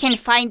think we can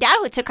find out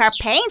who took our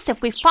paints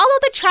if we follow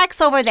the tracks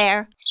over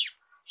there.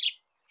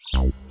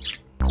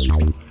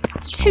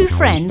 Two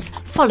friends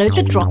followed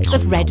the drops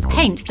of red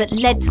paint that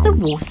led to the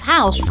wolf's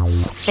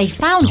house. They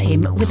found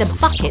him with a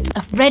bucket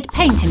of red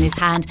paint in his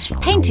hand,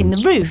 painting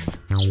the roof.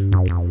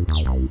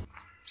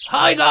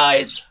 Hi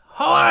guys,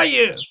 how are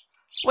you?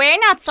 We're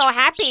not so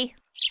happy.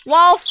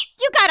 Wolf,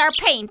 you got our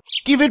paint.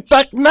 Give it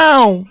back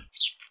now.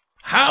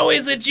 How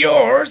is it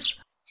yours?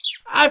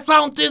 I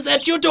found this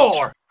at your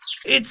door.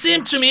 It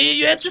seemed to me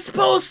you had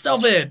disposed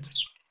of it.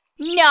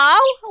 No,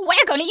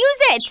 we're gonna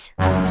use it.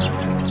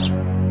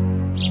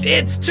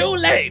 It's too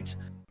late.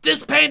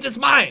 This paint is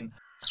mine.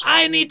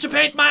 I need to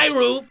paint my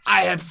roof.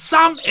 I have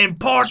some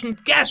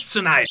important guests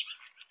tonight.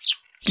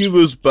 Give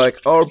us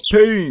back our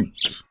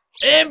paint.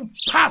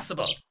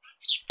 Impossible.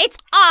 It's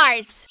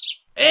ours.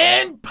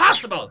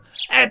 Impossible.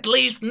 At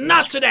least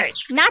not today.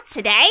 Not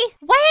today?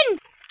 When?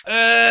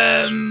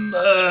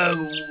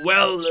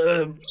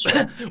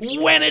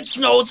 When it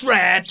snows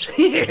red.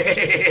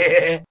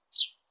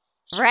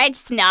 Red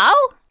snow?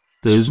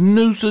 There's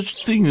no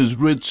such thing as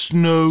red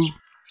snow.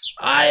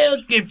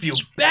 I'll give you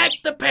back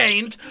the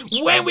paint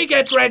when we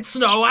get red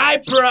snow, I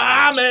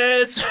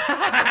promise.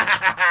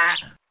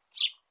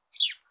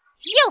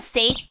 You'll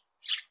see.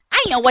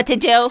 I know what to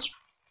do.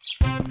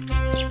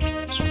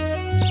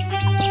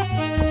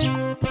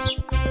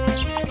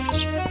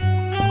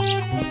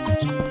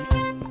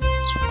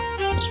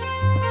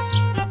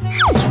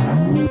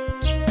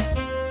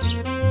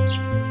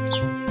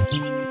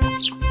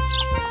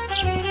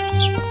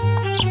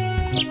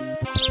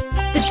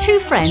 The two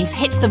friends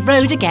hit the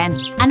road again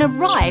and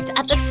arrived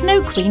at the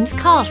Snow Queen's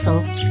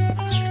castle.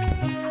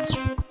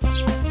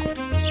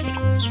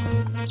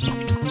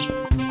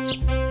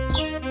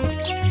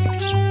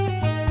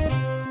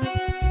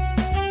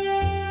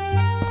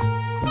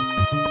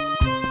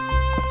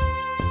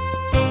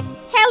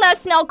 Hello,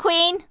 Snow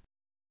Queen.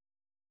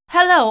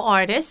 Hello,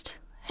 Artist.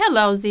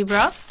 Hello,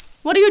 Zebra.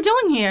 What are you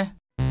doing here?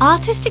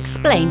 Artist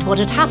explained what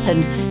had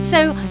happened,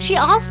 so she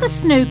asked the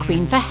Snow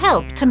Queen for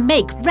help to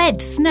make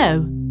red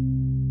snow.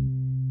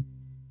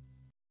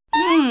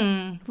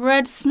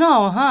 Red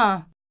snow,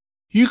 huh?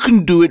 You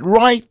can do it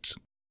right.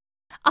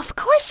 Of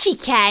course she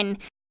can.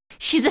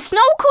 She's a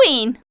Snow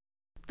Queen.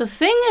 The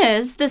thing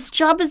is, this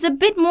job is a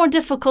bit more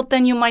difficult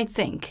than you might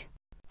think.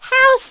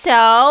 How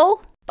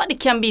so? But it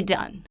can be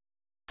done.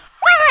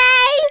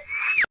 Hooray!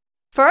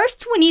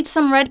 First, we need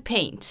some red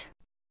paint.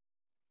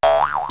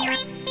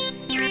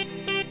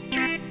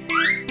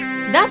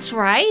 That's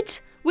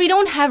right. We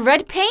don't have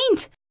red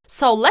paint.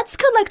 So let's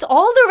collect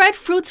all the red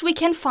fruits we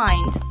can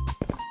find.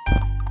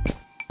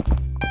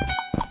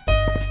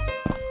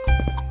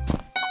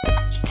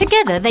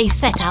 Together they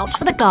set out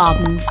for the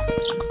gardens.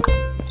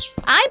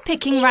 I'm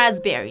picking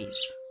raspberries.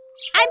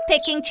 I'm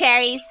picking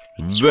cherries.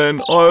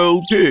 Then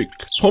I'll pick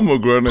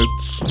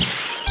pomegranates.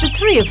 The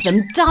three of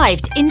them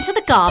dived into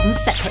the garden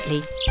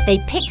separately. They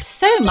picked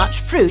so much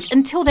fruit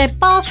until their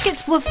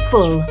baskets were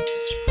full.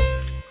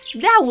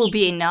 That will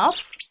be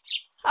enough.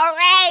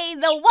 Hooray!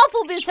 The wolf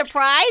will be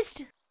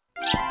surprised.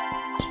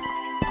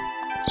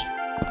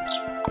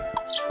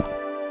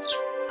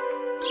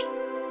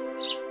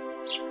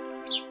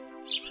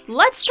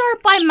 Let's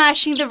start by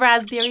mashing the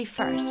raspberry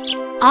first.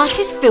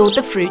 Artist filled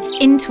the fruits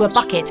into a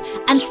bucket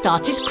and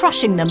started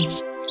crushing them.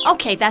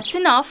 Okay, that's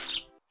enough.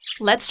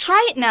 Let's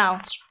try it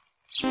now.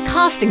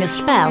 Casting a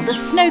spell, the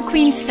Snow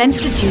Queen sent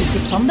the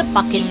juices from the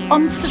buckets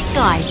onto the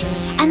sky,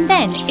 and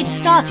then it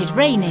started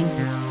raining.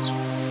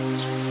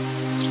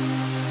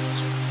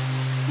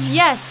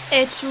 Yes,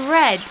 it's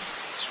red.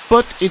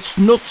 But it's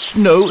not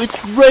snow,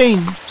 it's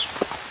rain.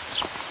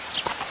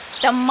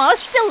 The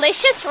most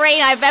delicious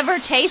rain I've ever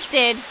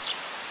tasted.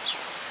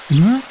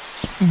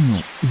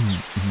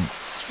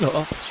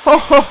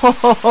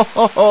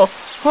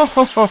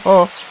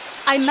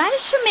 I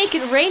managed to make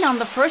it rain on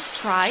the first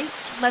try.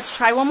 Let's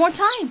try one more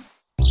time.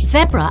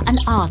 Zebra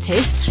and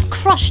Artist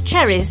crushed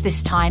cherries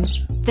this time.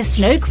 The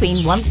Snow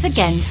Queen once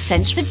again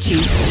sent the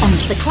juice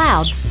onto the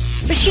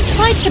clouds, but she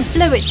tried to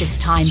blow it this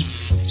time.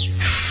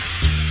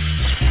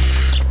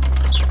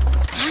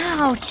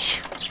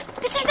 Ouch!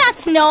 This is not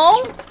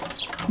snow.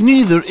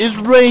 Neither is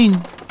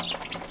rain.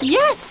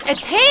 Yes,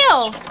 it's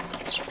hail.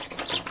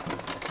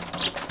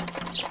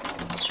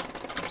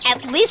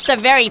 At least a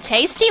very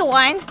tasty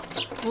one.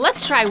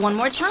 Let's try one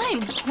more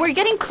time. We're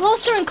getting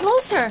closer and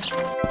closer.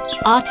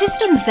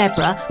 Artist and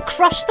Zebra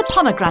crushed the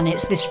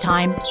pomegranates this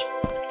time.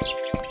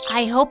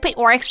 I hope it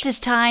works this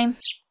time.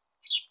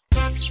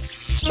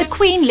 The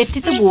Queen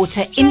lifted the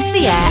water into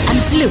the air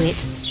and blew it.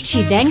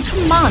 She then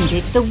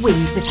commanded the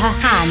wind with her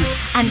hand,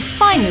 and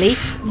finally,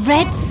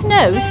 red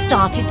snow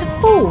started to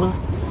fall.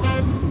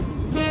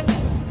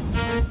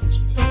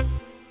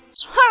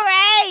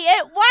 Hooray!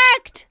 It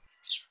worked!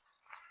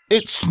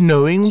 It's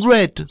snowing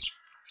red.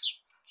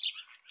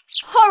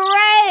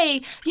 Hooray!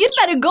 You'd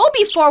better go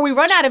before we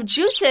run out of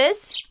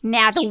juices.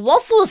 Now the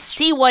wolf will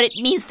see what it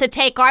means to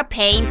take our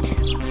paint.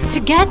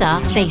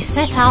 Together, they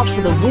set out for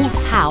the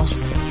wolf's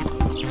house.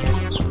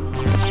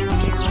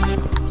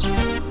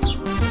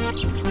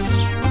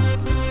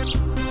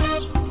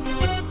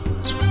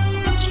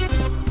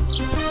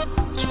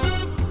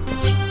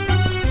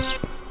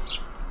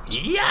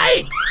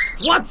 Yikes!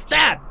 What's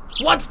that?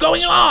 What's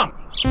going on?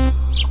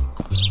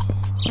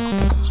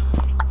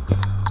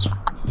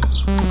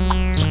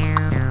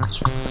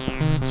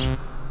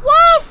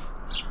 Wolf!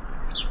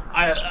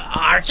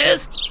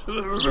 Artist?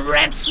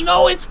 Red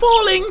snow is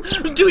falling!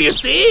 Do you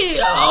see?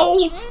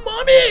 Oh,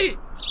 Mommy!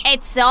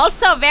 It's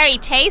also very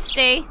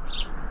tasty.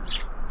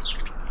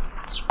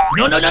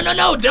 No,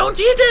 don't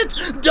eat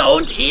it!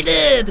 Don't eat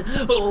it!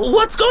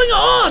 What's going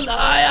on?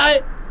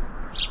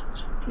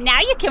 Now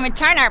you can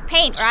return our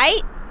paint,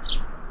 right?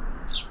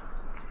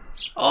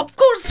 Of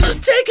course,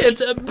 take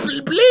it.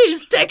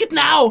 Please, take it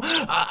now.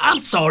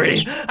 I'm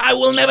sorry. I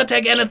will never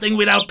take anything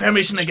without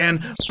permission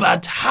again.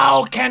 But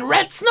how can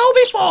red snow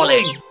be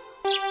falling?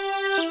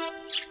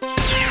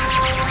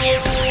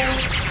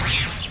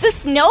 The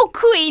Snow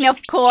Queen,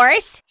 of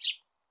course.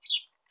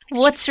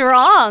 What's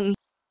wrong?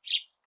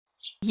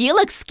 You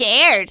look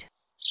scared.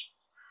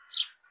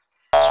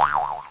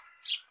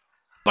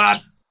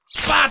 But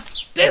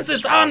this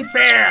is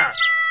unfair.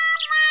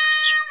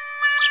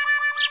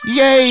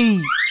 Yay!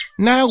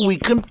 Now we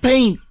can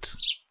paint.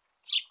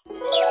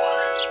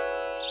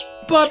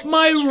 But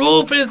my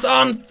roof is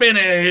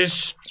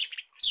unfinished.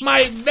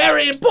 My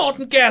very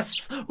important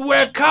guests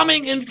were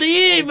coming in the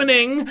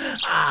evening.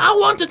 I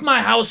wanted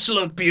my house to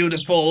look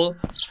beautiful.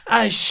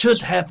 I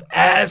should have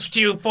asked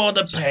you for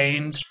the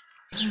paint.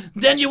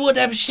 Then you would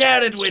have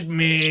shared it with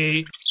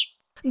me.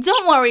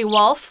 Don't worry,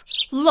 Wolf.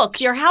 Look,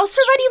 your house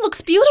already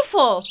looks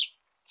beautiful.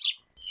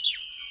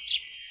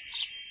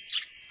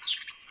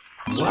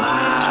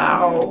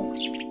 Wow!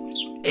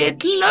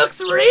 It looks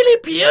really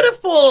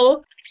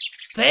beautiful.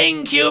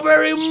 Thank you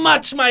very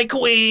much, my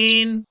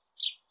queen.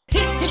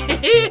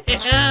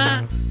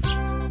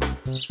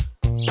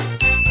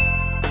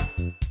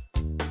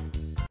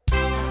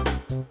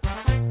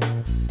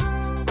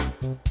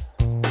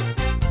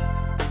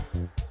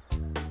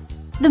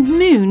 The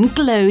moon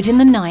glowed in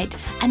the night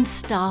and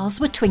stars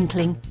were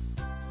twinkling.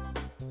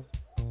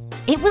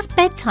 It was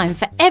bedtime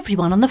for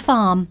everyone on the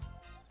farm.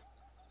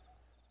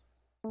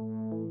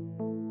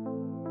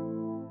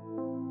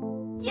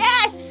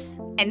 Yes!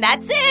 And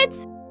that's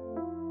it!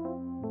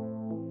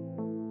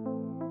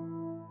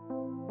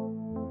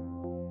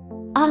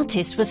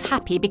 Artist was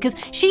happy because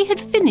she had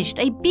finished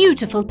a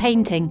beautiful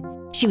painting.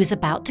 She was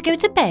about to go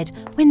to bed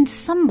when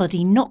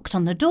somebody knocked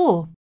on the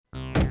door.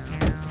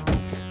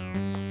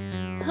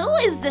 Who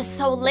is this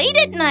so late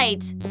at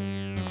night?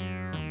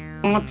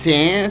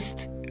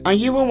 Artist, are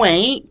you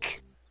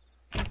awake?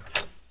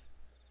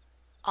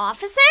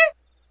 Officer?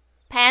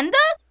 Panda?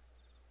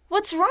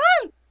 What's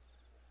wrong?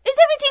 Is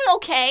everything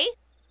okay?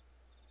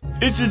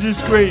 It's a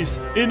disgrace,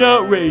 an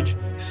outrage.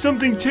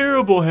 Something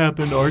terrible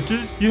happened,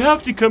 Artist. You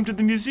have to come to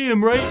the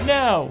museum right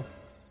now.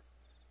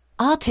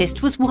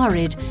 Artist was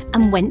worried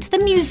and went to the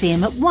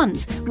museum at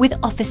once with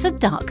Officer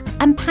Duck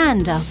and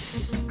Panda.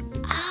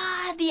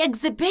 The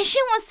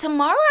exhibition was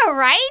tomorrow,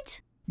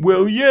 right?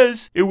 Well,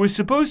 yes, it was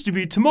supposed to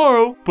be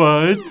tomorrow,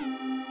 but...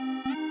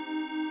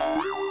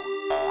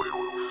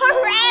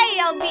 Hooray!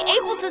 I'll be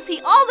able to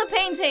see all the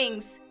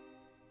paintings.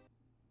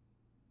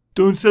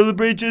 Don't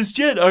celebrate just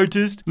yet,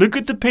 Artist. Look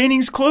at the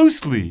paintings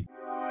closely.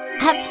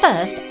 At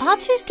first,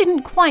 Artist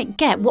didn't quite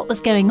get what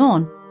was going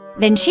on.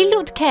 Then she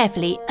looked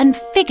carefully and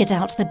figured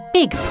out the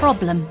big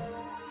problem.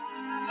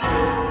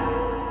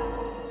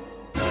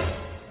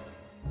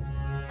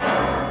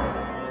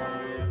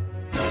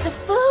 The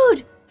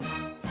food!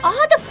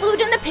 All the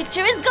food in the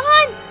picture is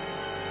gone!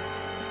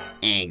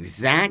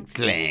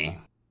 Exactly.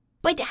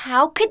 But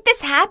how could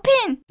this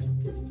happen?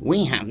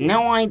 We have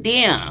no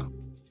idea.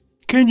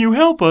 Can you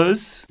help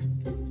us?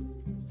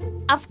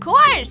 Of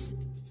course!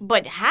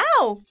 But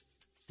how?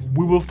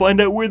 We will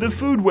find out where the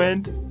food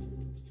went.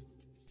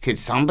 Could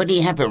somebody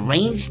have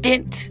arranged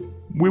it?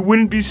 We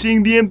wouldn't be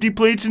seeing the empty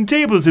plates and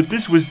tables if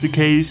this was the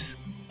case.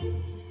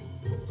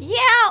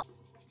 Yeah,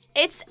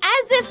 it's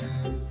as if...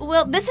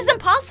 Well, this is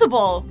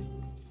impossible.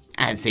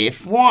 As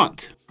if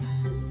what?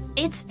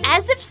 It's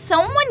as if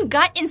someone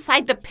got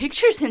inside the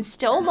pictures and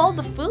stole all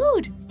the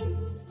food.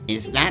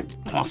 Is that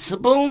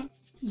possible?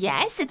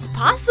 Yes, it's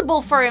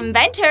possible for an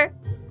inventor.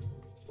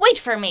 Wait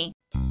for me.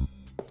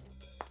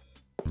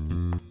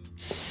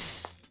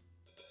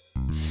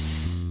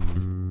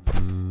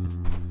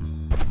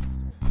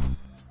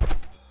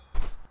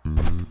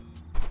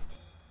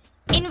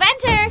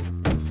 Inventor!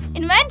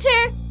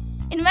 Inventor!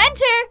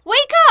 Inventor!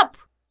 Wake up!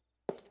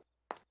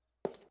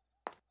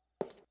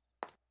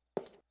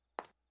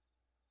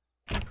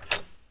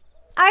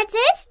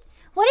 Artist?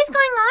 What is going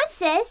on,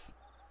 sis?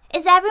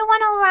 Is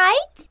everyone all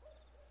right?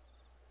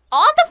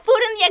 All the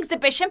food in the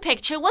exhibition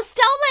picture was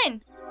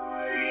stolen.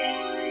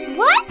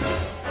 What?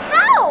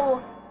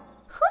 How?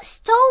 Who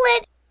stole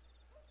it?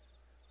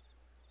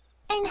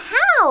 And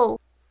how?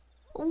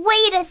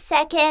 Wait a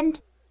second.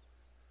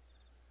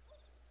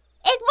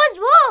 It was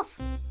Wolf.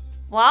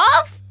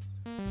 Wolf?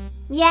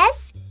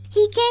 Yes,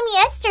 he came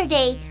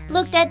yesterday,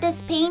 looked at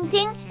this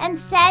painting, and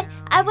said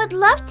I would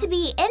love to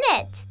be in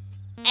it.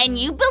 And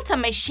you built a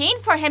machine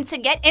for him to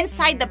get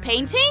inside the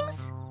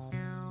paintings?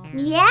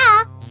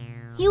 Yeah,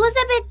 he was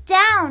a bit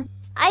down.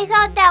 I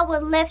thought that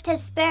would lift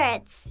his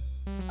spirits.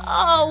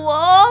 Oh,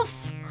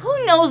 Wolf,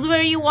 who knows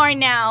where you are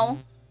now?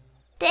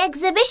 The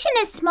exhibition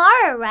is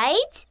tomorrow,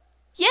 right?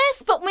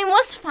 Yes, but we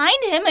must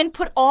find him and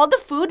put all the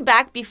food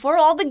back before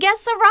all the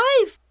guests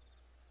arrive.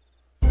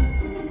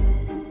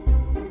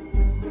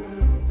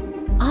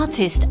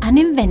 Artist and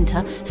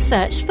inventor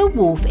searched for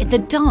Wolf in the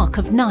dark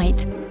of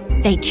night.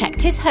 They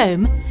checked his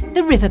home,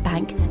 the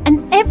riverbank,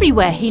 and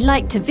everywhere he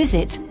liked to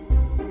visit.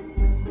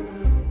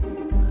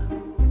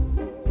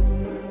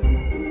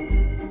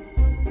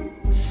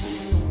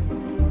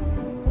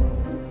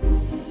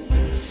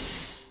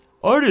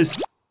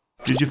 Artist,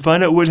 did you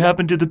find out what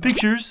happened to the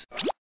pictures?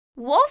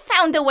 Wolf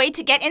found a way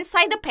to get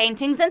inside the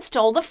paintings and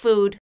stole the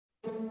food.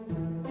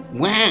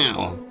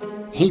 Wow,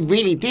 he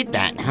really did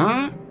that,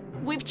 huh?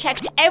 We've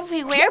checked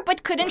everywhere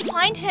but couldn't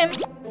find him.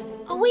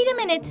 Oh, wait a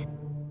minute.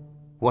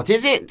 What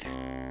is it?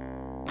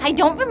 I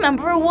don't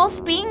remember a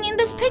wolf being in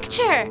this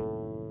picture.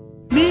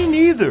 Me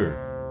neither.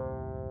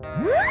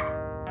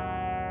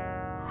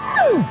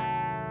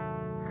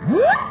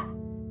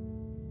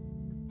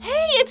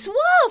 Hey, it's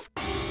Wolf!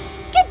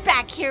 Get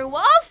back here,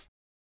 Wolf!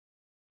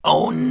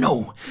 Oh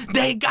no,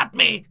 they got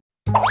me!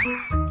 Hey,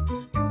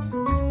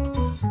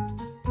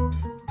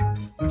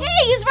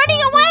 he's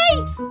running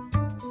away!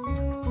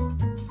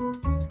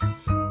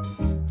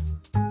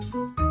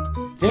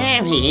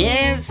 There he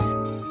is.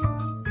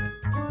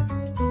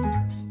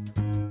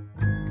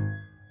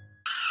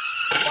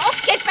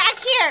 Wolf, get back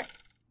here!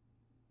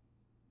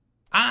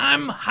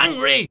 I'm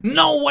hungry!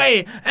 No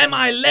way am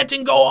I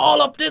letting go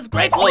all of this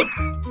great food!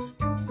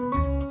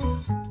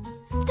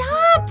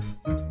 Stop!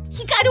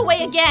 He got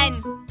away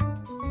again!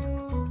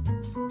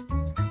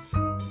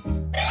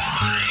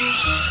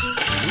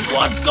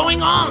 What's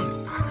going on?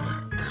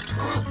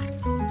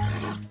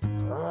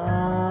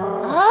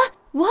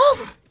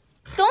 Wolf!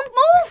 Don't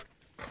move!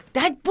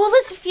 That bull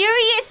is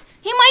furious!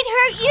 He might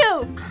hurt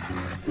you!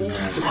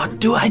 What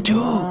do I do?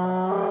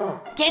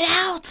 Get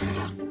out!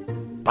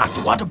 But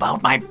what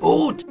about my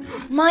food?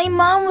 My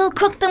mom will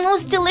cook the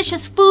most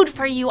delicious food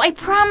for you, I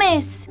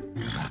promise!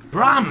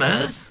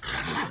 Promise?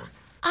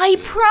 I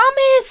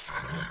promise!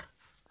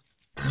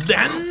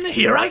 Then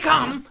here I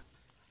come.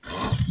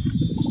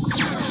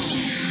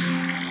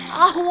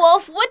 Oh,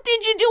 Wolf, what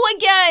did you do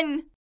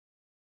again?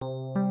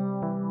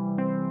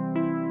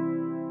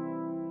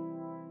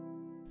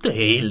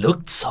 They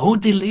looked so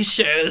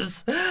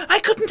delicious.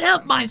 I couldn't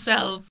help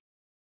myself.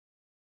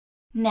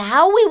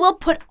 Now we will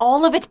put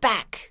all of it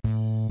back.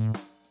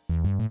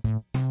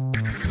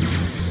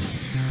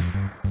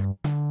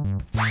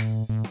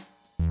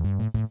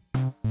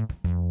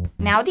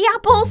 Now the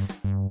apples.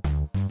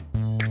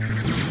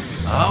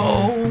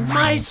 Oh,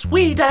 my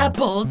sweet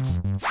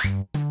apples.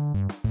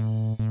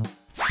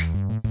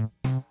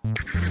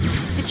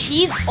 The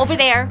cheese over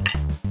there.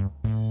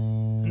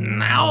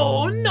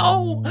 No,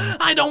 no,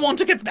 I don't want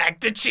to give back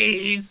the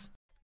cheese.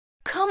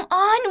 Come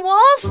on,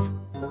 Wolf.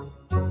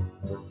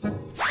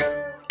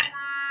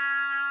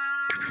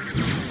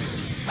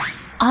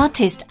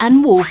 Artist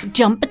and Wolf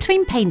jumped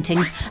between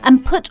paintings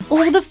and put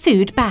all the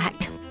food back.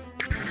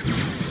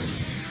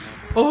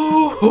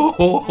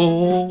 Oh,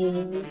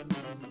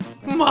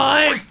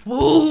 my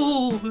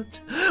food,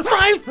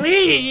 my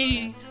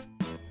feast.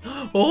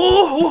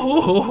 Oh.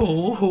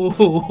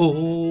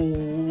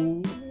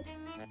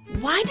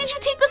 Why did you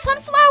take the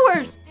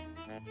sunflowers?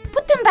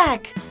 Put them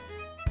back.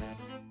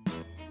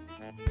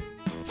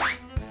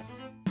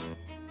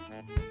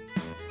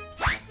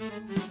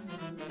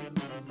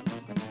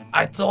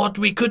 I thought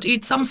we could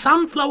eat some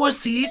sunflower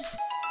seeds.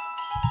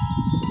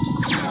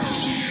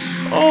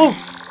 Oh,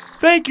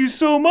 thank you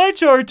so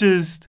much,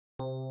 artist.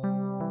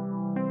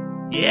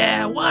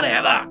 Yeah,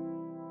 whatever.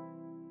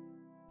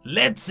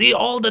 Let's see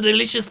all the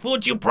delicious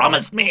food you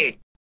promised me.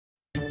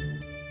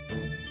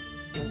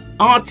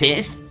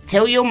 Artist,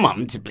 tell your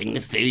mum to bring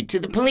the food to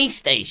the police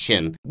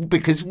station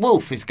because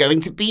Wolf is going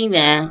to be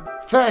there.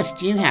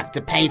 First, you have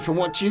to pay for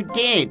what you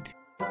did.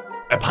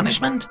 A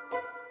punishment?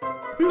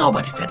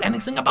 Nobody said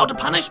anything about a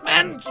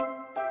punishment.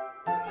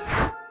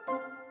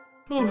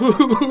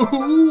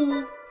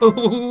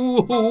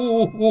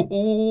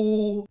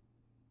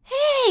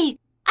 Hey,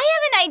 I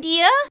have an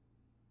idea.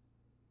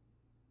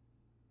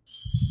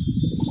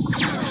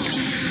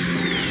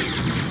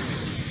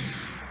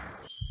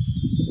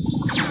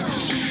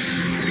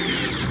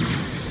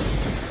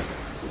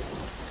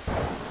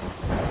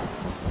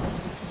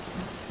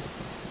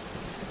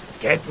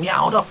 Get me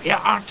out of here,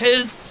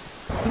 artist!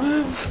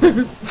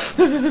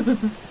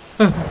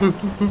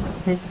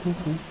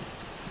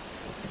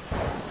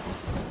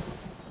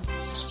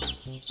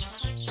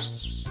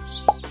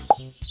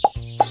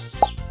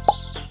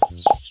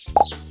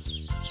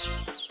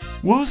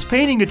 Wolf's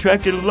painting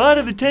attracted a lot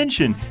of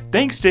attention.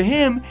 Thanks to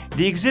him,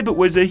 the exhibit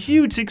was a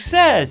huge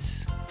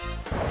success.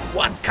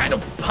 What kind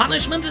of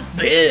punishment is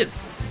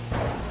this?